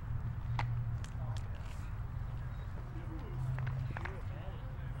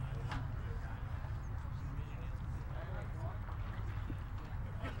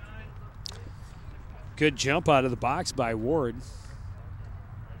 Good jump out of the box by Ward.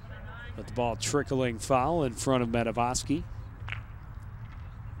 But the ball trickling foul in front of Medavoski.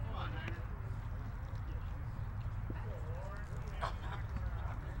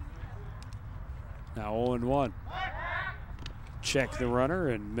 Now 0-1. Check the runner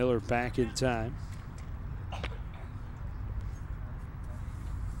and Miller back in time.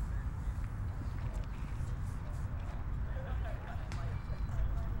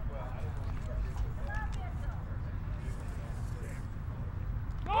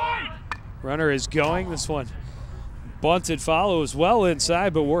 Runner is going. This one bunted follows well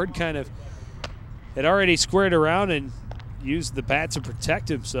inside, but Ward kind of had already squared around and used the bat to protect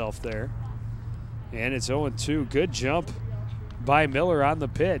himself there. And it's 0-2. Good jump by Miller on the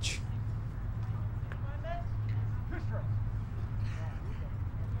pitch.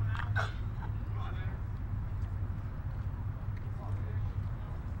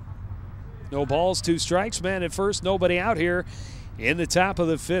 No balls, 2 strikes. Man at first, nobody out here in the top of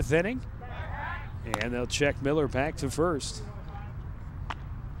the 5th inning. And they'll check Miller back to first.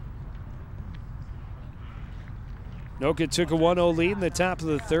 Anoka took a 1-0 lead in the top of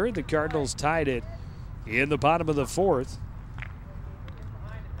the 3rd. The Cardinals tied it in the bottom of the 4th.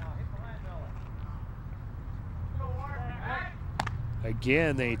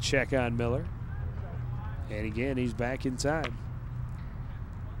 Again, they check on Miller. And again, he's back in time.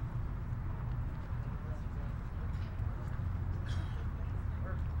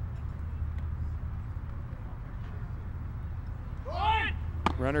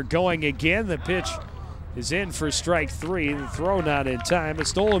 Runner going again. The pitch is in for strike 3. The throw not in time. A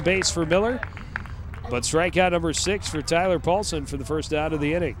stolen base for Miller, but strikeout number 6 for Tyler Paulson for the first out of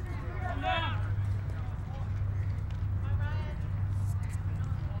the inning.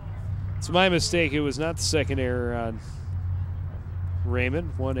 It's my mistake. It was not the second error on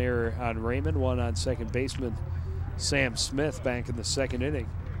Raymond. 1 error on Raymond, 1 on second baseman Sam Smith back in the 2nd inning.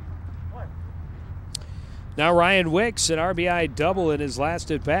 Now Ryan Wicks, an RBI double in his last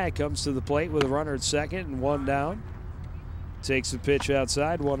at bat, comes to the plate with a runner at second and 1 down. Takes the pitch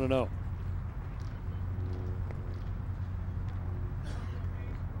outside, 1-0.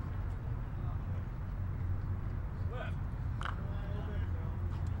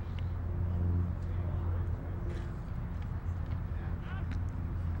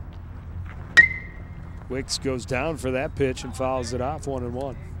 Wicks goes down for that pitch and fouls it off,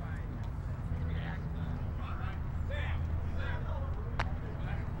 1-1.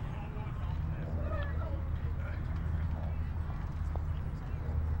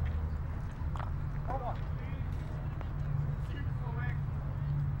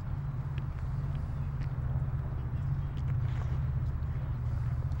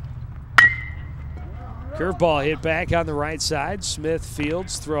 Curveball hit back on the right side. Smith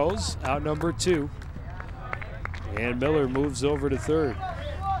fields, throws, out number 2. And Miller moves over to 3rd.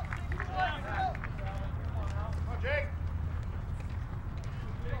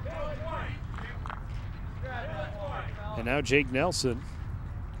 And now Jake Nelson.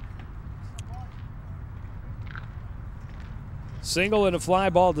 Single and a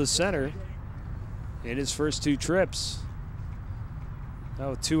fly ball to center in his first 2 trips.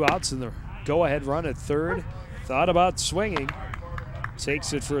 Now with 2 outs in the go-ahead run at 3rd. Thought about swinging.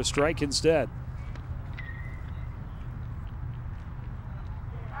 Takes it for a strike instead.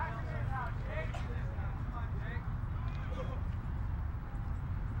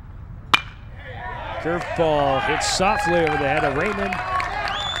 Curveball hits softly over the head of Raymond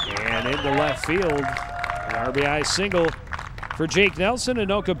and into left field. An RBI single for Jake Nelson.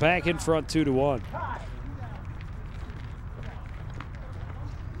 Anoka back in front 2-1.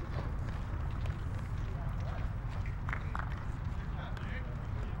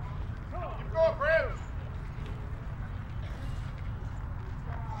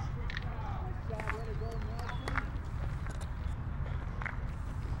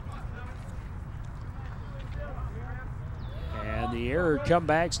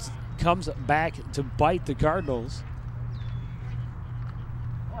 Comes back to bite the Cardinals.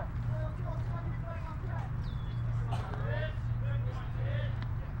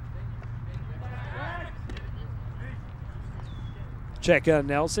 Check on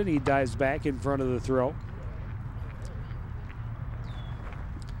Nelson. He dives back in front of the throw.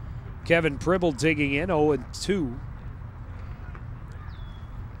 Kevin Pribble digging in, 0-2.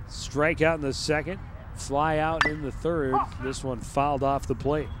 Strikeout in the 2nd. Fly out in the 3rd. This one fouled off the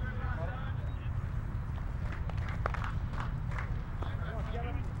plate.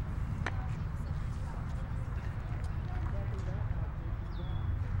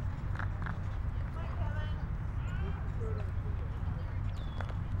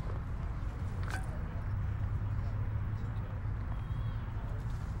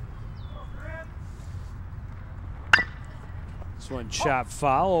 This one shot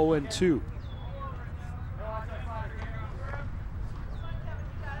foul, 0-2.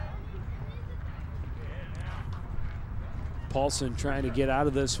 Paulson trying to get out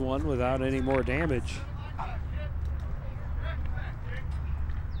of this one without any more damage.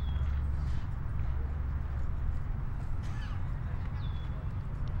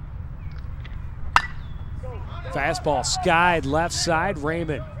 Fastball skied left side.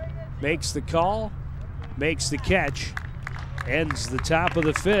 Raymond makes the call, makes the catch, ends the top of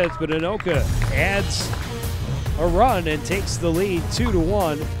the fifth, but Anoka adds a run and takes the lead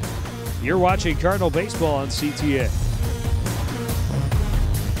 2-1. You're watching Cardinal Baseball on CTN.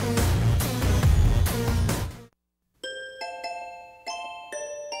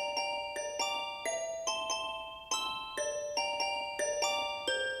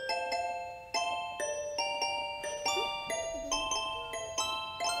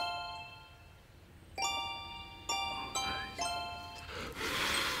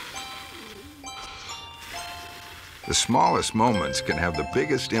 The smallest moments can have the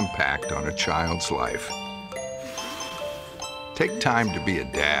biggest impact on a child's life. Take time to be a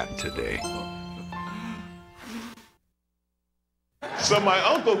dad today. So my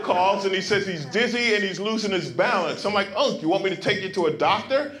uncle calls and he says he's dizzy and he's losing his balance. I'm like, Unc, you want me to take you to a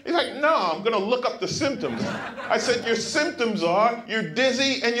doctor? He's like, no, I'm gonna look up the symptoms. I said, your symptoms are you're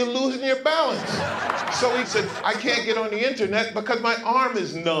dizzy and you're losing your balance. So he said, I can't get on the internet because my arm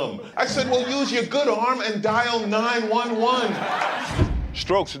is numb. I said, well, use your good arm and dial 911.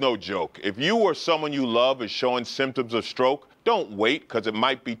 Stroke's no joke. If you or someone you love is showing symptoms of stroke, don't wait because it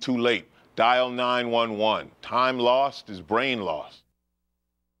might be too late. Dial 911. Time lost is brain lost.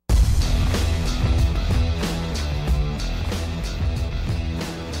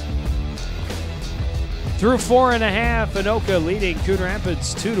 Through 4.5, Anoka leading Coon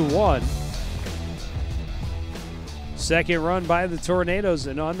Rapids 2-1. Second run by the Tornadoes,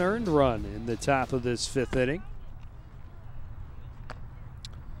 an unearned run in the top of this fifth inning.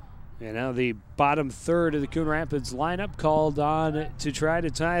 And now the bottom third of the Coon Rapids lineup called on to try to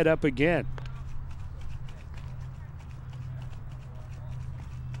tie it up again.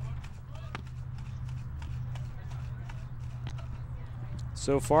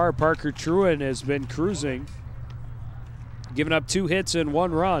 So far, Parker Truin has been cruising, giving up 2 hits and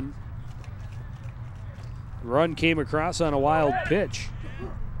 1 run. Run came across on a wild pitch.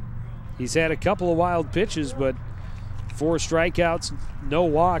 He's had a couple of wild pitches, but 4 strikeouts, no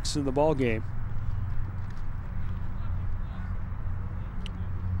walks in the ball game.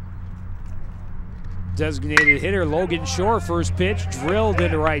 Designated hitter Logan Shore, first pitch, drilled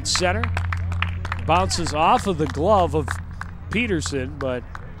into right center. Bounces off of the glove of Peterson, but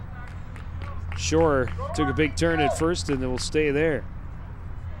Shore took a big turn at first and will stay there.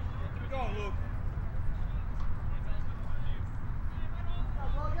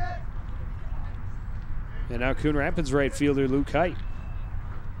 And now Coon Rapids right fielder Luke Height.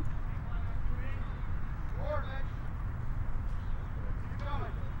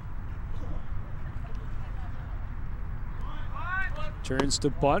 Turns to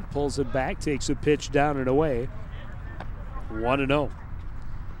bunt, pulls it back, takes a pitch down and away. 1-0.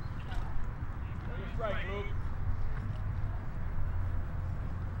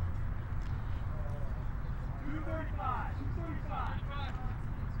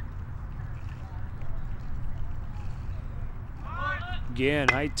 Again,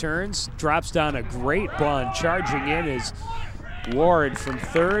 Height turns, drops down a great bunt. Charging in is Ward from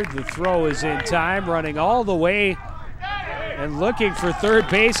third. The throw is in time, running all the way and looking for third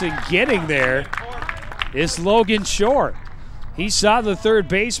base and getting there is Logan Shore. He saw the third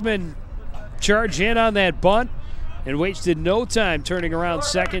baseman charge in on that bunt and wasted no time turning around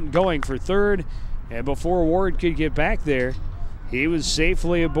second, going for third. And before Ward could get back there, he was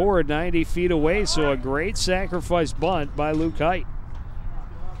safely aboard 90 feet away. So a great sacrifice bunt by Luke Height.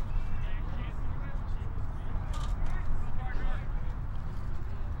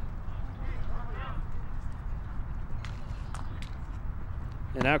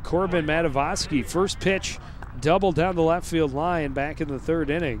 And now Corbin Matavosky, first pitch, double down the left field line back in the third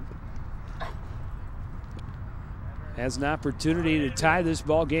inning. Has an opportunity to tie this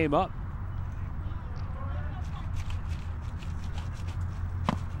ball game up.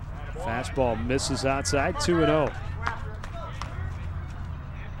 Fastball misses outside, 2-0.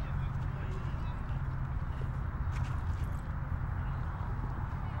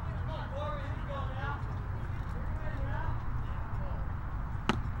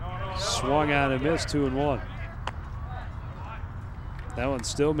 Swung on and missed, 2-1. That one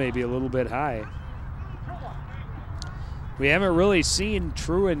still maybe a little bit high. We haven't really seen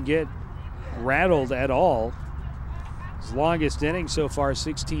Truin get rattled at all. His longest inning so far,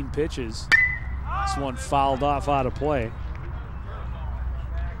 16 pitches. This one fouled off out of play.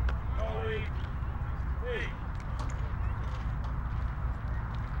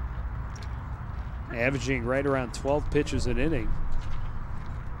 Averaging right around 12 pitches an inning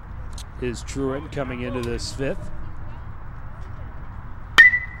is Truin coming into this fifth.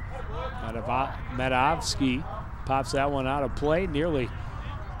 Matavosky pops that one out of play, nearly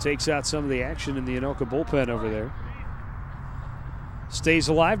takes out some of the action in the Anoka bullpen over there. Stays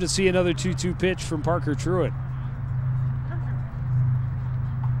alive to see another 2-2 pitch from Parker Truitt.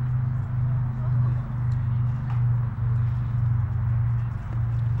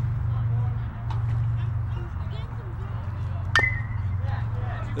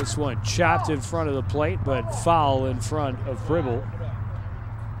 This one chopped in front of the plate, but foul in front of Pribble.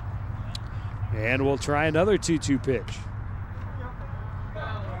 And we'll try another 2-2 pitch.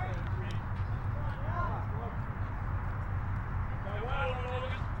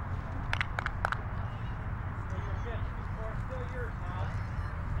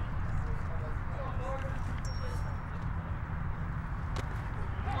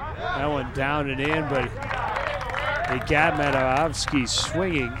 That one down and in, but they got Matovsky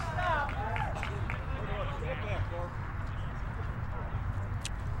swinging.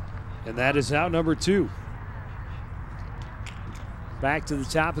 And that is out number 2. Back to the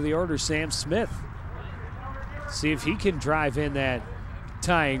top of the order, Sam Smith. See if he can drive in that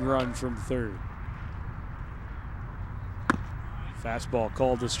tying run from third. Fastball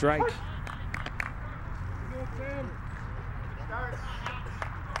called to strike.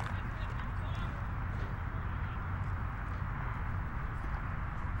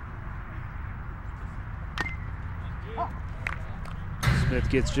 Smith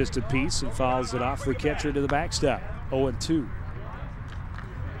gets just a piece and fouls it off the catcher to the backstop. 0-2.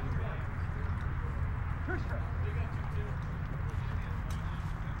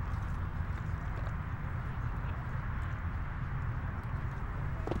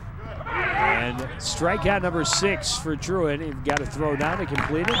 And strikeout number 6 for Truitt. They've got to throw down to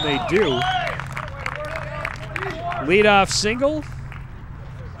complete it. They do. Leadoff single.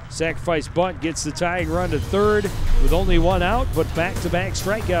 Sacrifice bunt gets the tying run to third with only 1 out, but back-to-back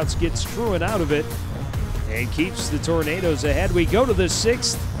strikeouts gets Truitt out of it and keeps the Tornadoes ahead. We go to the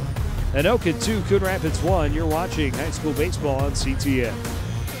 6th. Anoka 2, Coon Rapids 1. You're watching high school baseball on CTN.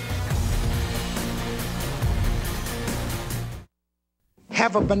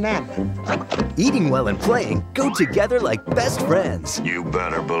 Have a banana. Eating well and playing go together like best friends. You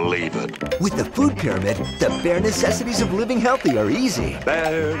better believe it. With the food pyramid, the bare necessities of living healthy are easy.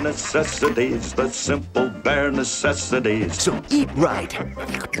 Bare necessities, the simple bare necessities. So eat right.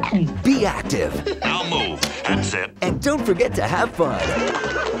 Be active. I'll move. That's it. And don't forget to have fun.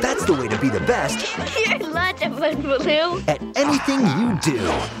 That's the way to be the best. You're such a fun balloon. At anything you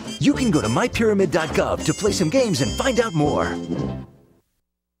do. You can go to mypyramid.gov to play some games and find out more.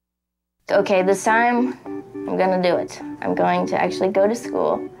 Okay, this time I'm gonna do it. I'm going to actually go to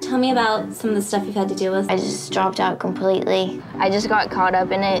school. Tell me about some of the stuff you've had to deal with. I just dropped out completely. I just got caught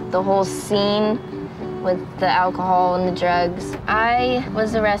up in it, the whole scene with the alcohol and the drugs. I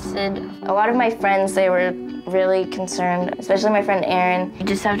was arrested. A lot of my friends, they were really concerned, especially my friend Aaron. You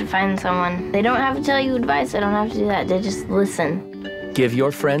just have to find someone. They don't have to tell you advice, they don't have to do that, they just listen. Give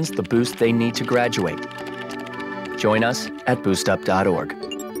your friends the boost they need to graduate. Join us at boostup.org.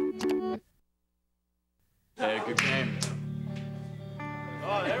 Hey, good game.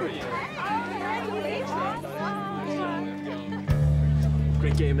 Oh, there we go.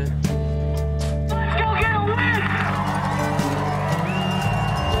 Great game, man. Let's go get a win!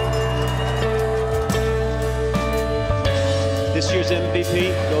 This year's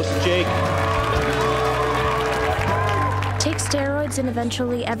MVP goes to Jake. Take steroids and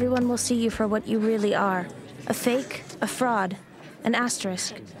eventually everyone will see you for what you really are. A fake, a fraud, an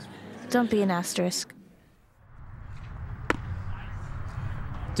asterisk. Don't be an asterisk.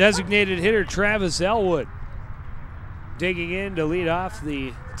 Designated hitter Travis Elwood digging in to lead off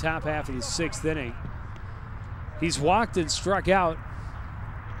the top half of the 6th inning. He's walked and struck out.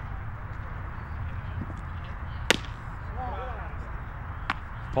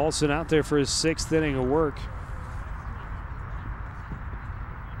 Paulson out there for his 6th inning of work.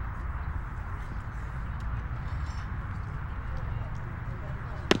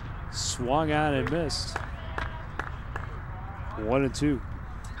 Swung on and missed. 1-2.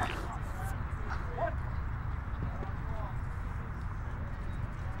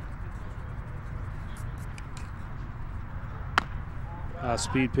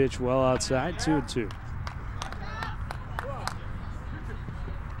 Speed pitch well outside, 2-2.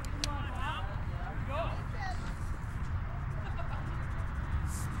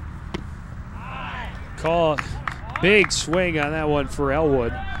 Call big swing on that one for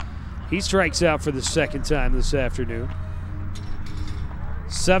Elwood. He strikes out for the 2nd time this afternoon.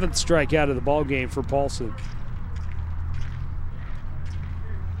 7th strikeout of the ball game for Paulson.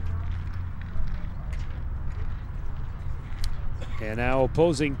 And now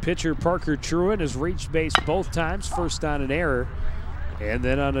opposing pitcher Parker Truitt has reached base both times, first on an error And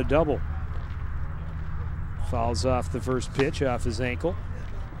then on a double. Fouls off the first pitch off his ankle.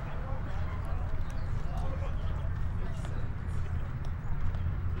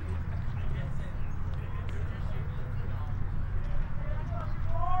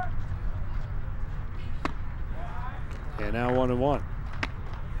 And now 1-1.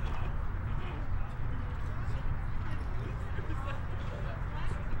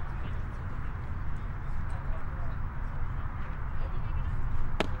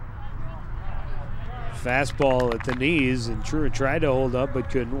 Fastball at the knees, and Truitt tried to hold up but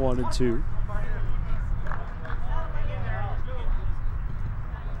couldn't. 1-2.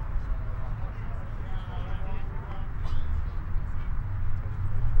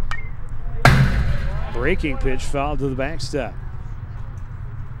 Breaking pitch fouled to the backstop.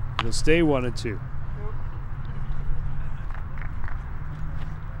 It'll stay 1-2.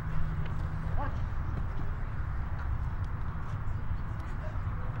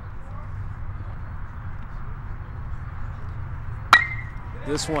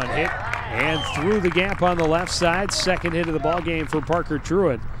 This one hit and through the gap on the left side. Second hit of the ball game for Parker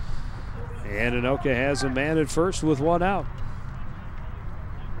Truitt. And Anoka has a man at first with one out.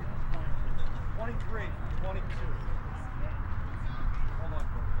 23-22.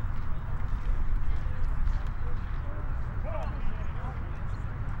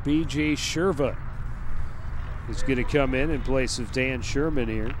 B.J. Sherva is going to come in place of Dan Sherman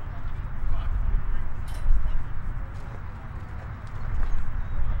here.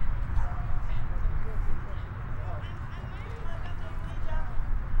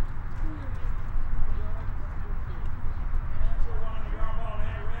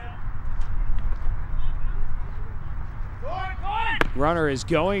 Runner is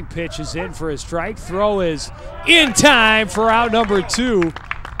going, pitch is in for a strike. Throw is in time for out number 2.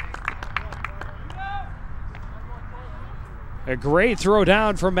 A great throw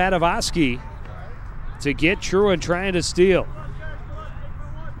down from Matavosky to get Truitt trying to steal.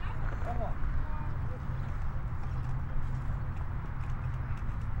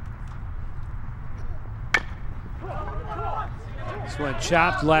 This one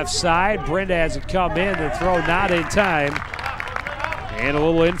chopped left side. Brenda has it come in. The throw not in time. And a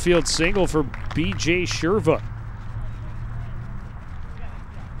little infield single for B.J. Sherva.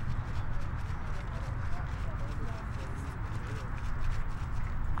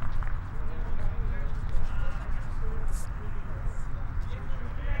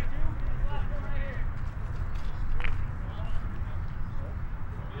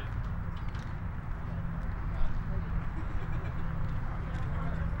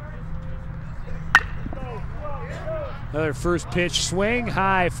 Another first pitch swing,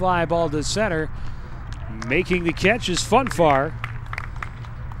 high fly ball to center. Making the catch is Funfar.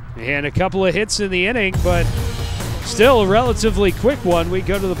 And a couple of hits in the inning, but still a relatively quick one. We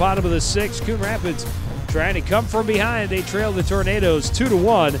go to the bottom of the 6th. Coon Rapids trying to come from behind. They trail the Tornadoes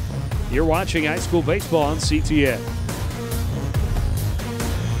 2-1. You're watching high school baseball on CTN.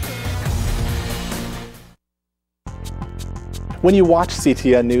 When you watch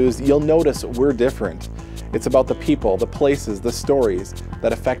CTN News, you'll notice we're different. It's about the people, the places, the stories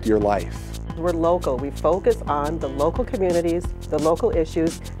that affect your life. We're local. We focus on the local communities, the local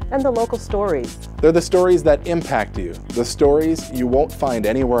issues, and the local stories. They're the stories that impact you, the stories you won't find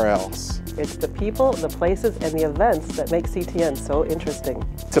anywhere else. It's the people, the places, and the events that make CTN so interesting.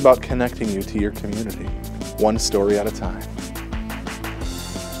 It's about connecting you to your community, one story at a time.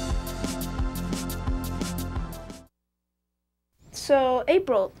 So,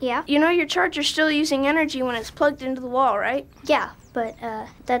 April. Yeah? You know your charger's still using energy when it's plugged into the wall, right? Yeah, but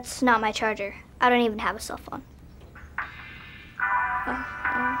that's not my charger. I don't even have a cell phone.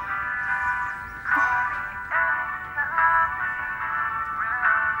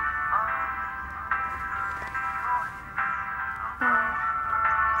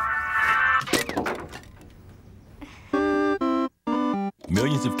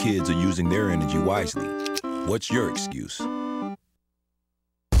 Millions of kids are using their energy wisely. What's your excuse?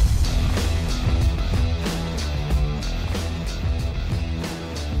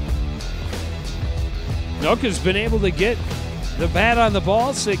 Anoka's been able to get the bat on the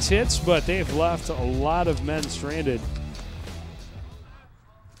ball, 6 hits, but they've left a lot of men stranded.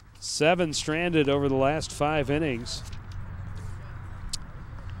 7 stranded over the last 5 innings.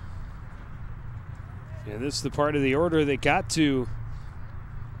 And this is the part of the order that got to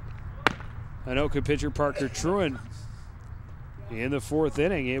Anoka pitcher Parker Truitt in the 4th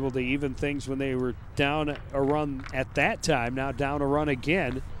inning, able to even things when they were down a run at that time. Now down a run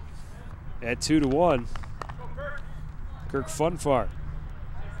again at 2-1. Kirk Funfar.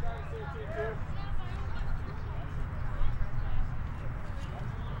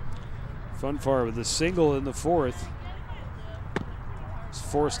 Funfar with a single in the fourth. He's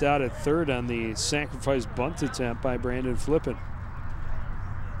forced out at third on the sacrifice bunt attempt by Brandon Flippin.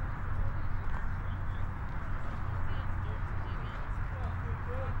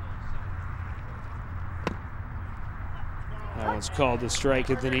 That one's called a strike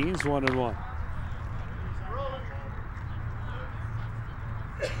at the knees, 1-1.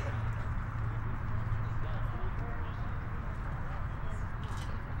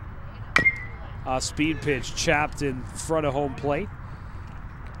 Speed pitch chopped in front of home plate.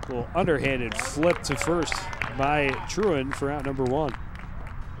 A little underhanded flip to first by Truin for out number 1.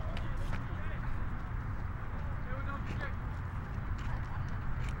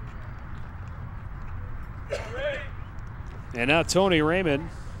 And now Tony Raymond.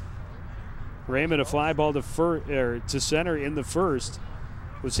 Raymond, a fly ball to center in the first,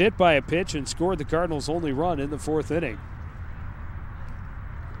 was hit by a pitch and scored the Cardinals' only run in the 4th inning.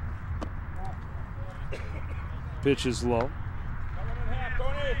 Pitch is low.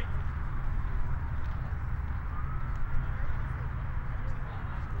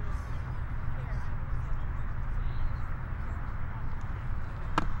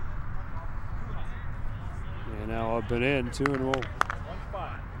 And now up and in, 2-0.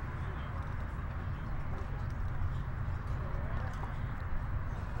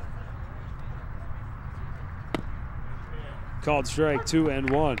 Called strike,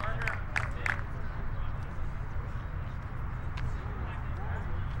 2-1.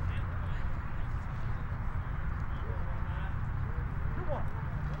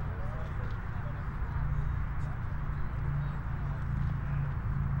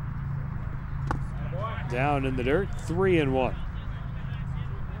 Down in the dirt, 3-1.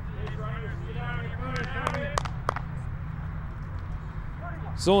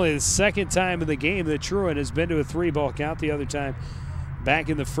 It's only the second time in the game that Truin has been to a 3-ball count. The other time back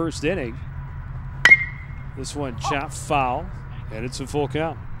in the 1st inning. This one chopped foul, and it's a full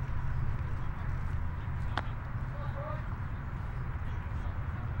count.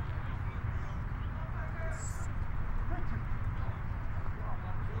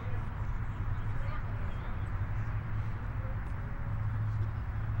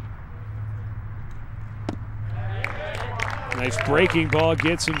 Nice breaking ball,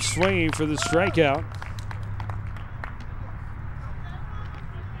 gets him swinging for the strikeout.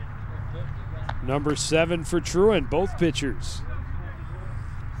 Number 7 for Truin, both pitchers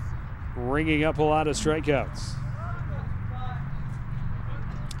ringing up a lot of strikeouts.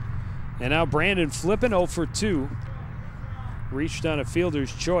 And now Brandon Flippin, 0 for 2. Reached on a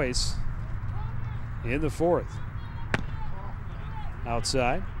fielder's choice in the 4th.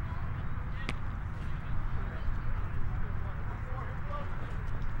 Outside.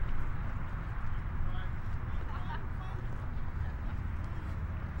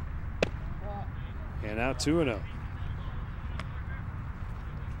 And now 2-0.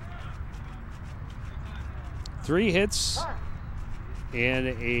 Three hits and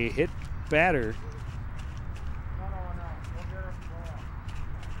a hit batter.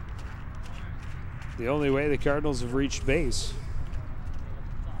 The only way the Cardinals have reached base.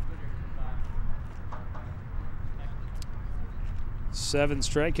 Seven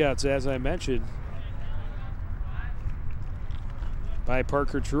strikeouts, as I mentioned, by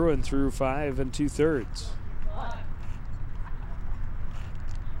Parker Truin through 5 2/3.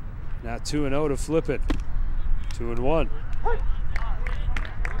 Now 2-0 to flip it. 2-1.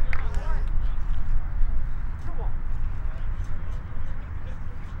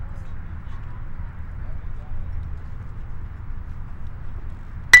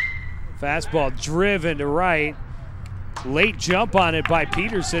 Fastball driven to right. Late jump on it by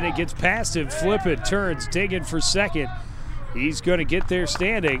Peterson. It gets past him. Flip it, turns, digging for second. He's going to get there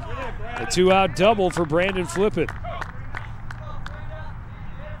standing. A 2-out double for Brandon Flippin.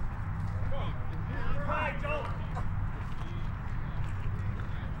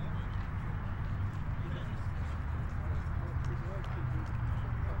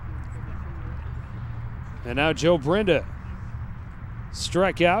 And now Joe Brenda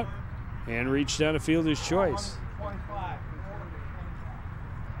struck out and reached down a fielder's choice.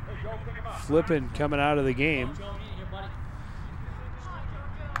 Flippin coming out of the game.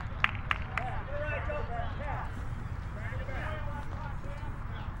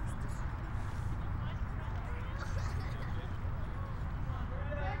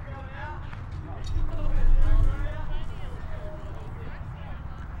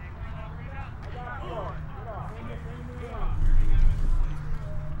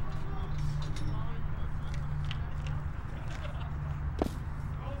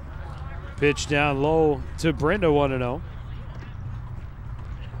 Pitch down low to Brenda, 1-0.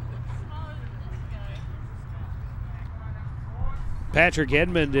 Patrick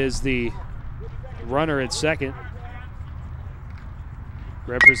Edmond is the runner at second.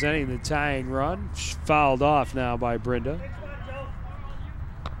 Representing the tying run. Fouled off now by Brenda.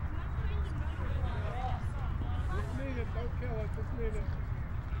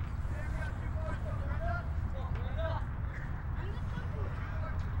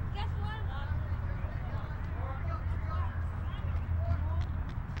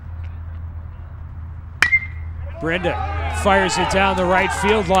 Brenda fires it down the right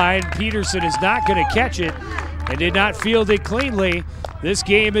field line. Peterson is not going to catch it and did not field it cleanly. This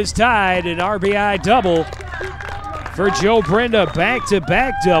game is tied, an RBI double for Joe Brenda.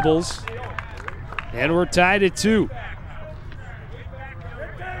 Back-to-back doubles, and we're tied at 2.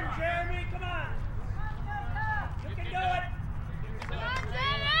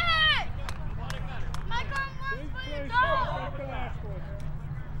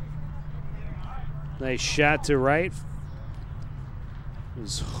 Nice shot to right.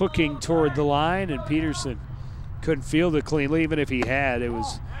 Was hooking toward the line, and Peterson couldn't field it cleanly. Even if he had, it'd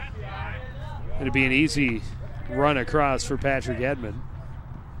be an easy run across for Patrick Edmond.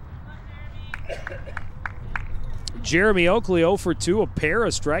 Jeremy Oakley 0 for 2, a pair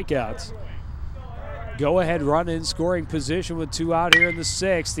of strikeouts. Go-ahead run in scoring position with 2 out here in the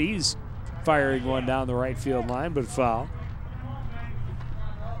 6th. He's firing one down the right field line, but foul.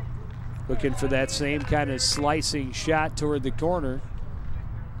 Looking for that same kind of slicing shot toward the corner.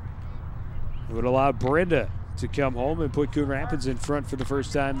 It would allow Brenda to come home and put Coon Rapids in front for the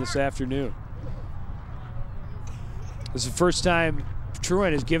first time this afternoon. This is the first time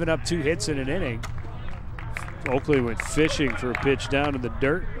Truant has given up 2 hits in an inning. Oakley went fishing for a pitch down in the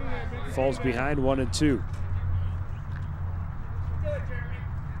dirt. Falls behind 1-2.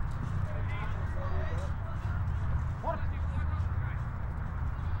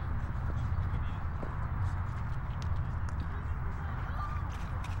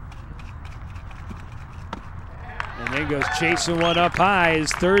 And then goes chasing one up high,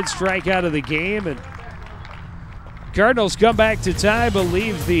 his 3rd strikeout of the game, and Cardinals come back to tie, but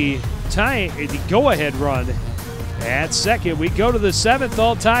leave the go-ahead run at second. We go to the 7th,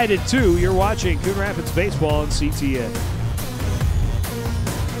 all tied at 2. You're watching Coon Rapids Baseball on CTN.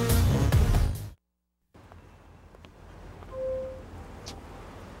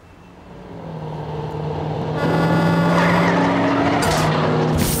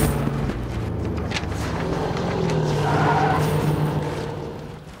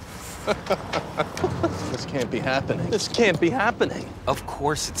 This can't be happening. This can't be happening. Of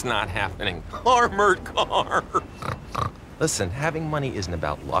course it's not happening. Armored car. Listen, having money isn't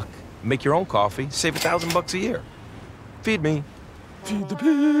about luck. Make your own coffee, save $1,000 a year. Feed me. Feed the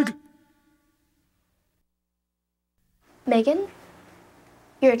pig. Megan,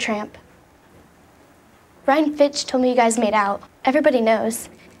 you're a tramp. Ryan Fitch told me you guys made out. Everybody knows.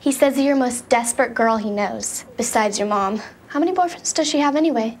 He says you're the most desperate girl he knows, besides your mom. How many boyfriends does she have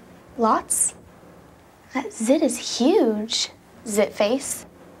anyway? Lots? That zit is huge. Zit face.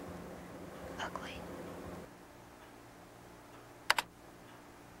 Ugly.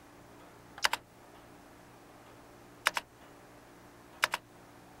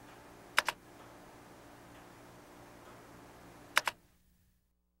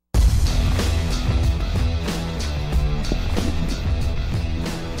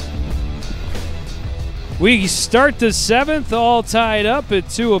 We start the 7th, all tied up at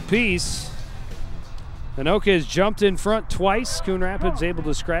 2 apiece. Anoka has jumped in front twice. Coon Rapids able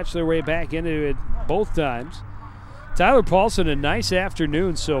to scratch their way back into it both times. Tyler Paulson, a nice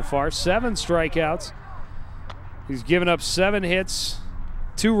afternoon so far. 7 strikeouts. He's given up 7 hits,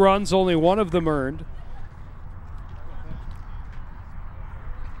 2 runs, only 1 of them earned.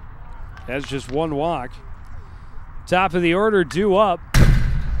 That's just 1 walk. Top of the order, due up.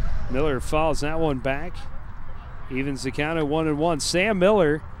 Miller fouls that one back. Evens the count at 1-1. Sam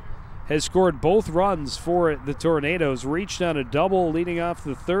Miller has scored both runs for the Tornadoes. Reached on a double leading off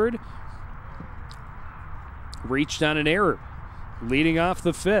the 3rd. Reached on an error leading off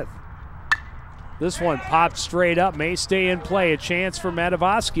the 5th. This one popped straight up, may stay in play. A chance for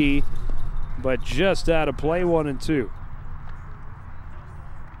Matavoski, but just out of play, 1-2.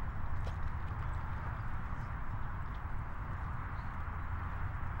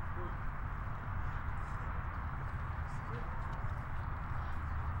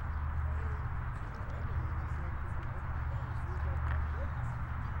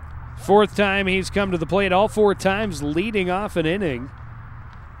 Fourth time he's come to the plate, all 4 times leading off an inning.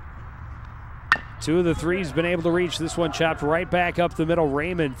 2 of the 3 he's been able to reach. This one chopped right back up the middle.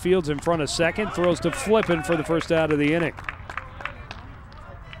 Raymond fields in front of second, throws to Flippin for the first out of the inning.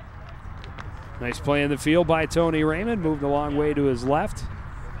 Nice play in the field by Tony Raymond. Moved a long way to his left.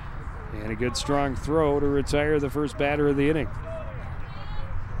 And a good strong throw to retire the first batter of the inning.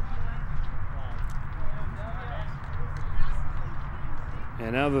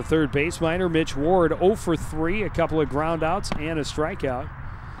 And now the third baseminer, Mitch Ward, 0 for 3, a couple of ground outs and a strikeout.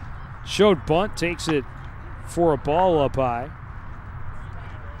 Showed bunt, takes it for a ball up high.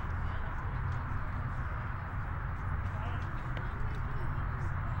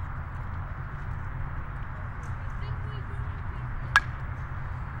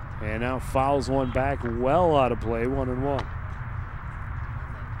 And now fouls one back, well out of play, 1-1.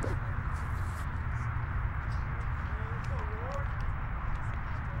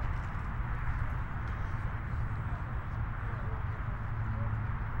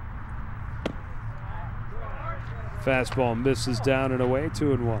 Fastball misses down and away,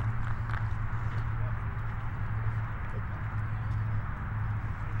 2-1.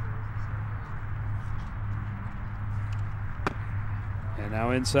 And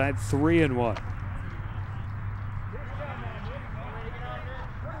now inside, 3-1.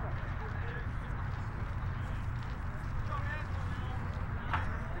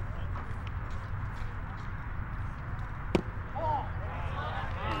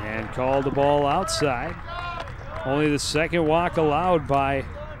 And called the ball outside. Only the second walk allowed by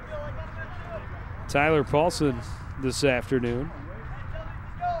Tyler Paulson this afternoon.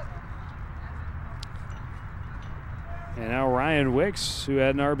 And now Ryan Wicks, who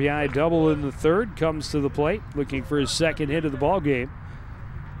had an RBI double in the third, comes to the plate looking for his second hit of the ball game.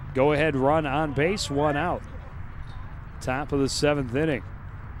 Go ahead run on base, 1 out. Top of the 7th inning.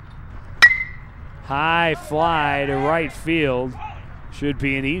 High fly to right field. Should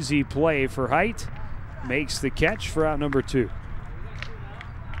be an easy play for Height. Makes the catch for out number 2.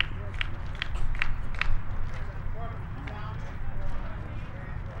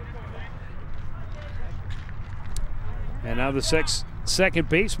 And now the second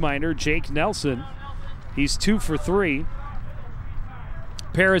baseminer, Jake Nelson. He's 2 for 3.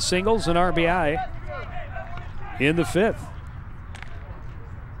 Pair of singles and RBI in the 5th.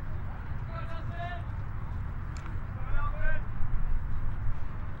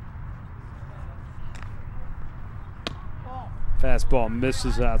 Fastball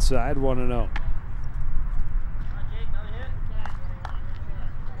misses outside, 1-0.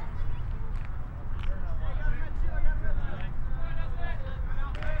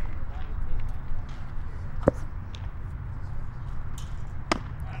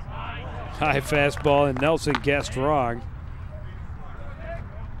 High fastball, and Nelson guessed wrong.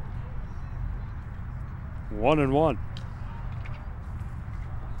 1-1.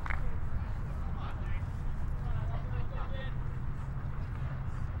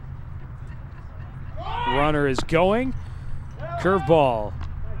 Runner is going. Curveball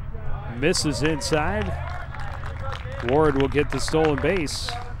misses inside. Ward will get the stolen base.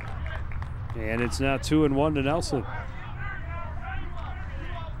 And it's now 2-1 to Nelson.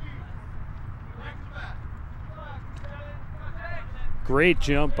 Great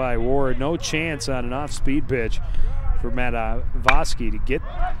jump by Ward. No chance on an off-speed pitch for Matt Vosky to get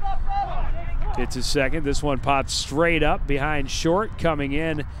to second. This one popped straight up behind short. Coming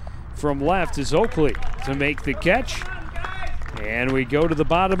in from left is Oakley to make the catch. And we go to the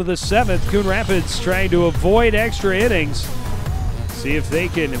bottom of the 7th. Coon Rapids trying to avoid extra innings. See if they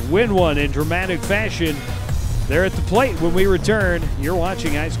can win one in dramatic fashion. They're at the plate when we return. You're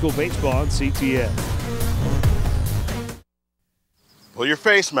watching high school baseball on CTN. Pull your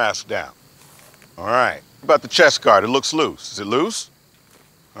face mask down. All right. What about the chest guard? It looks loose. Is it loose?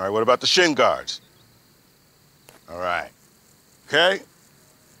 All right, what about the shin guards? All right. Okay.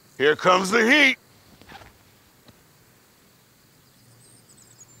 Here comes the heat.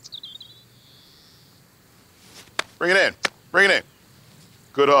 Bring it in. Bring it in.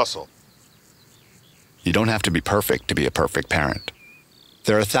 Good hustle. You don't have to be perfect to be a perfect parent.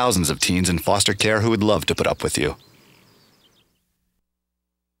 There are thousands of teens in foster care who would love to put up with you.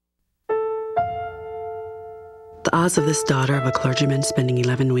 The odds of this daughter of a clergyman spending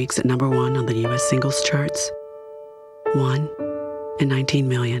 11 weeks at #1 on the U.S. singles charts? 1 in 19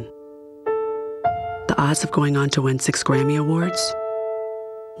 million. The odds of going on to win 6 Grammy Awards?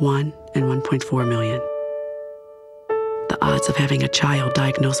 1 in 1.4 million. The odds of having a child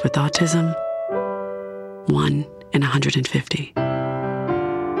diagnosed with autism? 1 in 150.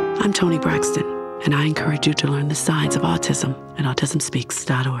 I'm Toni Braxton, and I encourage you to learn the signs of autism at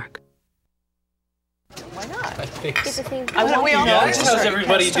autismspeaks.org. I think so. How's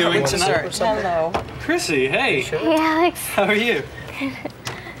everybody doing tonight? Hello. Chrissy, hey. Hey, Alex. How are you?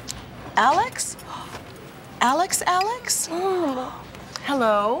 Alex? Alex? Oh.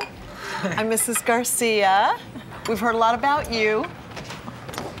 Hello. I'm Mrs. Garcia. We've heard a lot about you.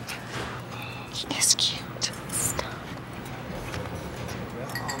 He is cute. Stop.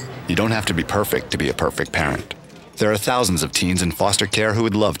 You don't have to be perfect to be a perfect parent. There are thousands of teens in foster care who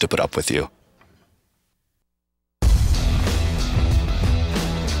would love to put up with you.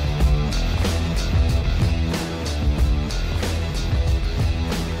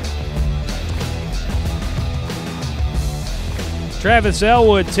 Travis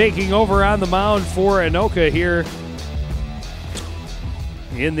Elwood taking over on the mound for Anoka here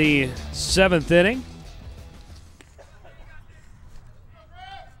in the 7th inning.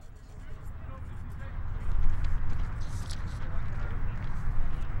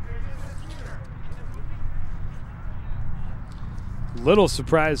 Little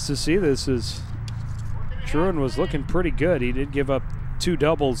surprised to see this as Truan was looking pretty good. He did give up 2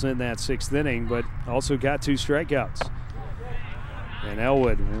 doubles in that 6th inning, but also got 2 strikeouts. And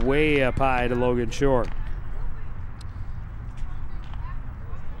Elwood way up high to Logan Shore.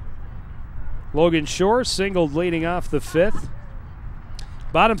 Logan Shore singled leading off the 5th.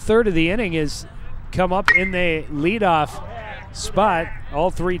 Bottom third of the inning has come up in the leadoff spot.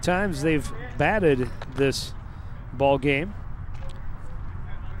 All 3 times they've batted this ball game.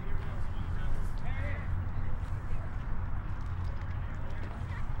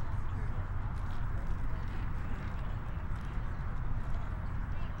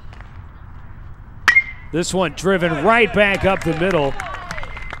 This one driven right back up the middle.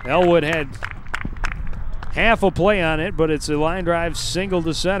 Elwood had half a play on it, but it's a line drive single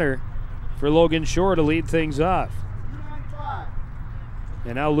to center for Logan Shore to lead things off.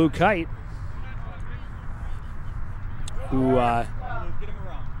 And now Luke Height, who had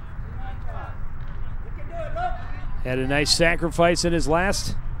a nice sacrifice in his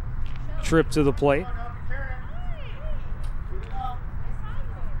last trip to the plate.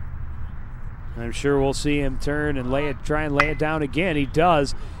 I'm sure we'll see him turn and try and lay it down again. He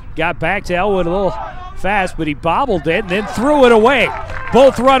does. Got back to Elwood a little fast, but he bobbled it and then threw it away.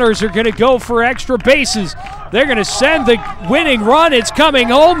 Both runners are going to go for extra bases. They're going to send the winning run. It's coming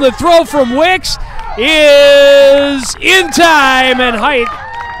home. The throw from Wicks is in time,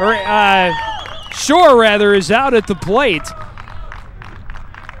 and Shore rather, is out at the plate.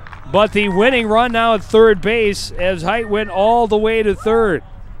 But the winning run now at third base as Height went all the way to third.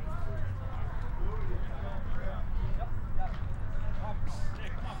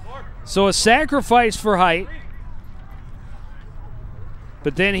 So a sacrifice for Height,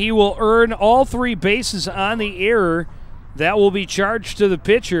 but then he will earn all 3 bases on the error. That will be charged to the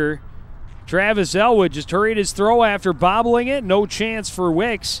pitcher. Travis Elwood just hurried his throw after bobbling it. No chance for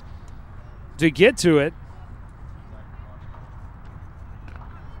Wicks to get to it.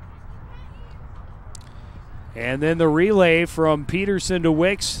 And then the relay from Peterson to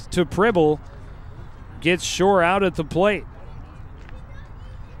Wicks to Pribble gets Shore out at the plate.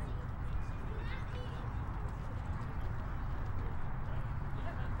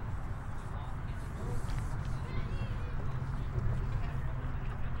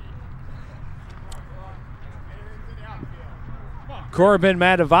 Corbin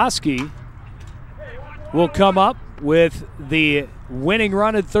Matavoski will come up with the winning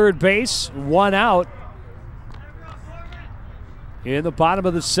run at third base, 1 out in the bottom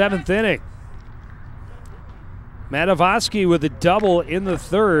of the 7th inning. Matavoski with a double in the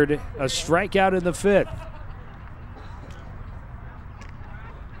 3rd, a strikeout in the 5th.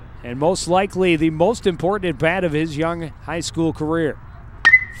 And most likely the most important at bat of his young high school career.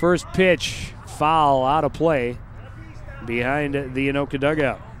 First pitch, foul, out of play behind the Anoka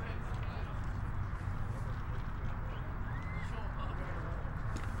dugout.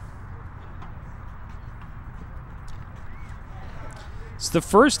 It's the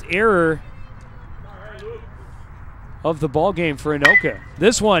first error of the ball game for Anoka.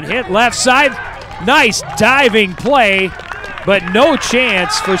 This one hit left side. Nice diving play, but no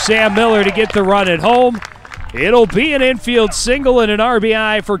chance for Sam Miller to get the run at home. It'll be an infield single and an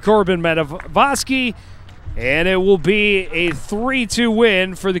RBI for Corbin Matavoski, and it will be a 3-2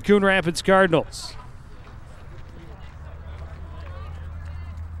 win for the Coon Rapids Cardinals.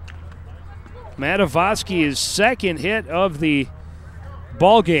 Matavoski's 2nd hit of the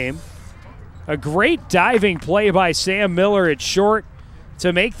ball game. A great diving play by Sam Miller at short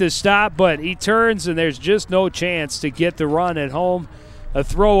to make the stop, but he turns and there's just no chance to get the run at home. A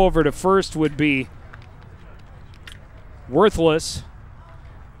throw over to first would be worthless.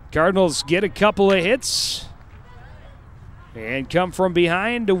 Cardinals get a couple of hits and come from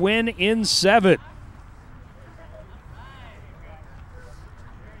behind to win in 7.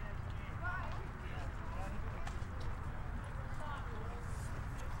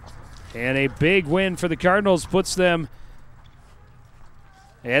 And a big win for the Cardinals puts them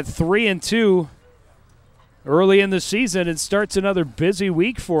at 3-2 early in the season and starts another busy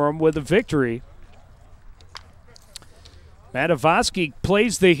week for them with a victory. Matavosky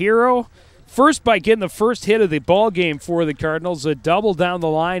plays the hero. First by getting the first hit of the ball game for the Cardinals, a double down the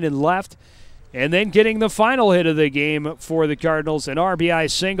line and left, and then getting the final hit of the game for the Cardinals, an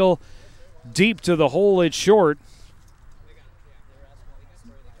RBI single deep to the hole. It's short.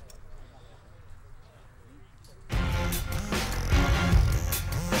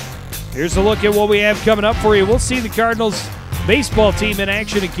 Here's a look at what we have coming up for you. We'll see the Cardinals baseball team in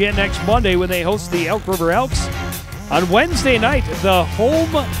action again next Monday when they host the Elk River Elks. On Wednesday night, the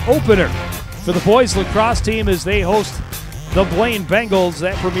home opener for the boys lacrosse team as they host the Blaine Bengals.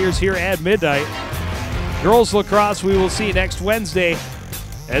 That premieres here at midnight. Girls lacrosse we will see next Wednesday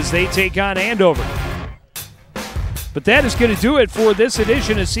as they take on Andover. But that is going to do it for this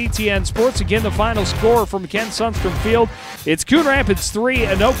edition of CTN Sports. Again, the final score from Ken Sundstrom Field. It's Coon Rapids 3,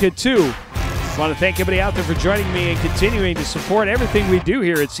 Anoka 2. I want to thank everybody out there for joining me and continuing to support everything we do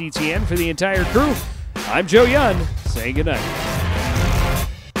here at CTN. For the entire crew, I'm Joe Young, saying goodnight.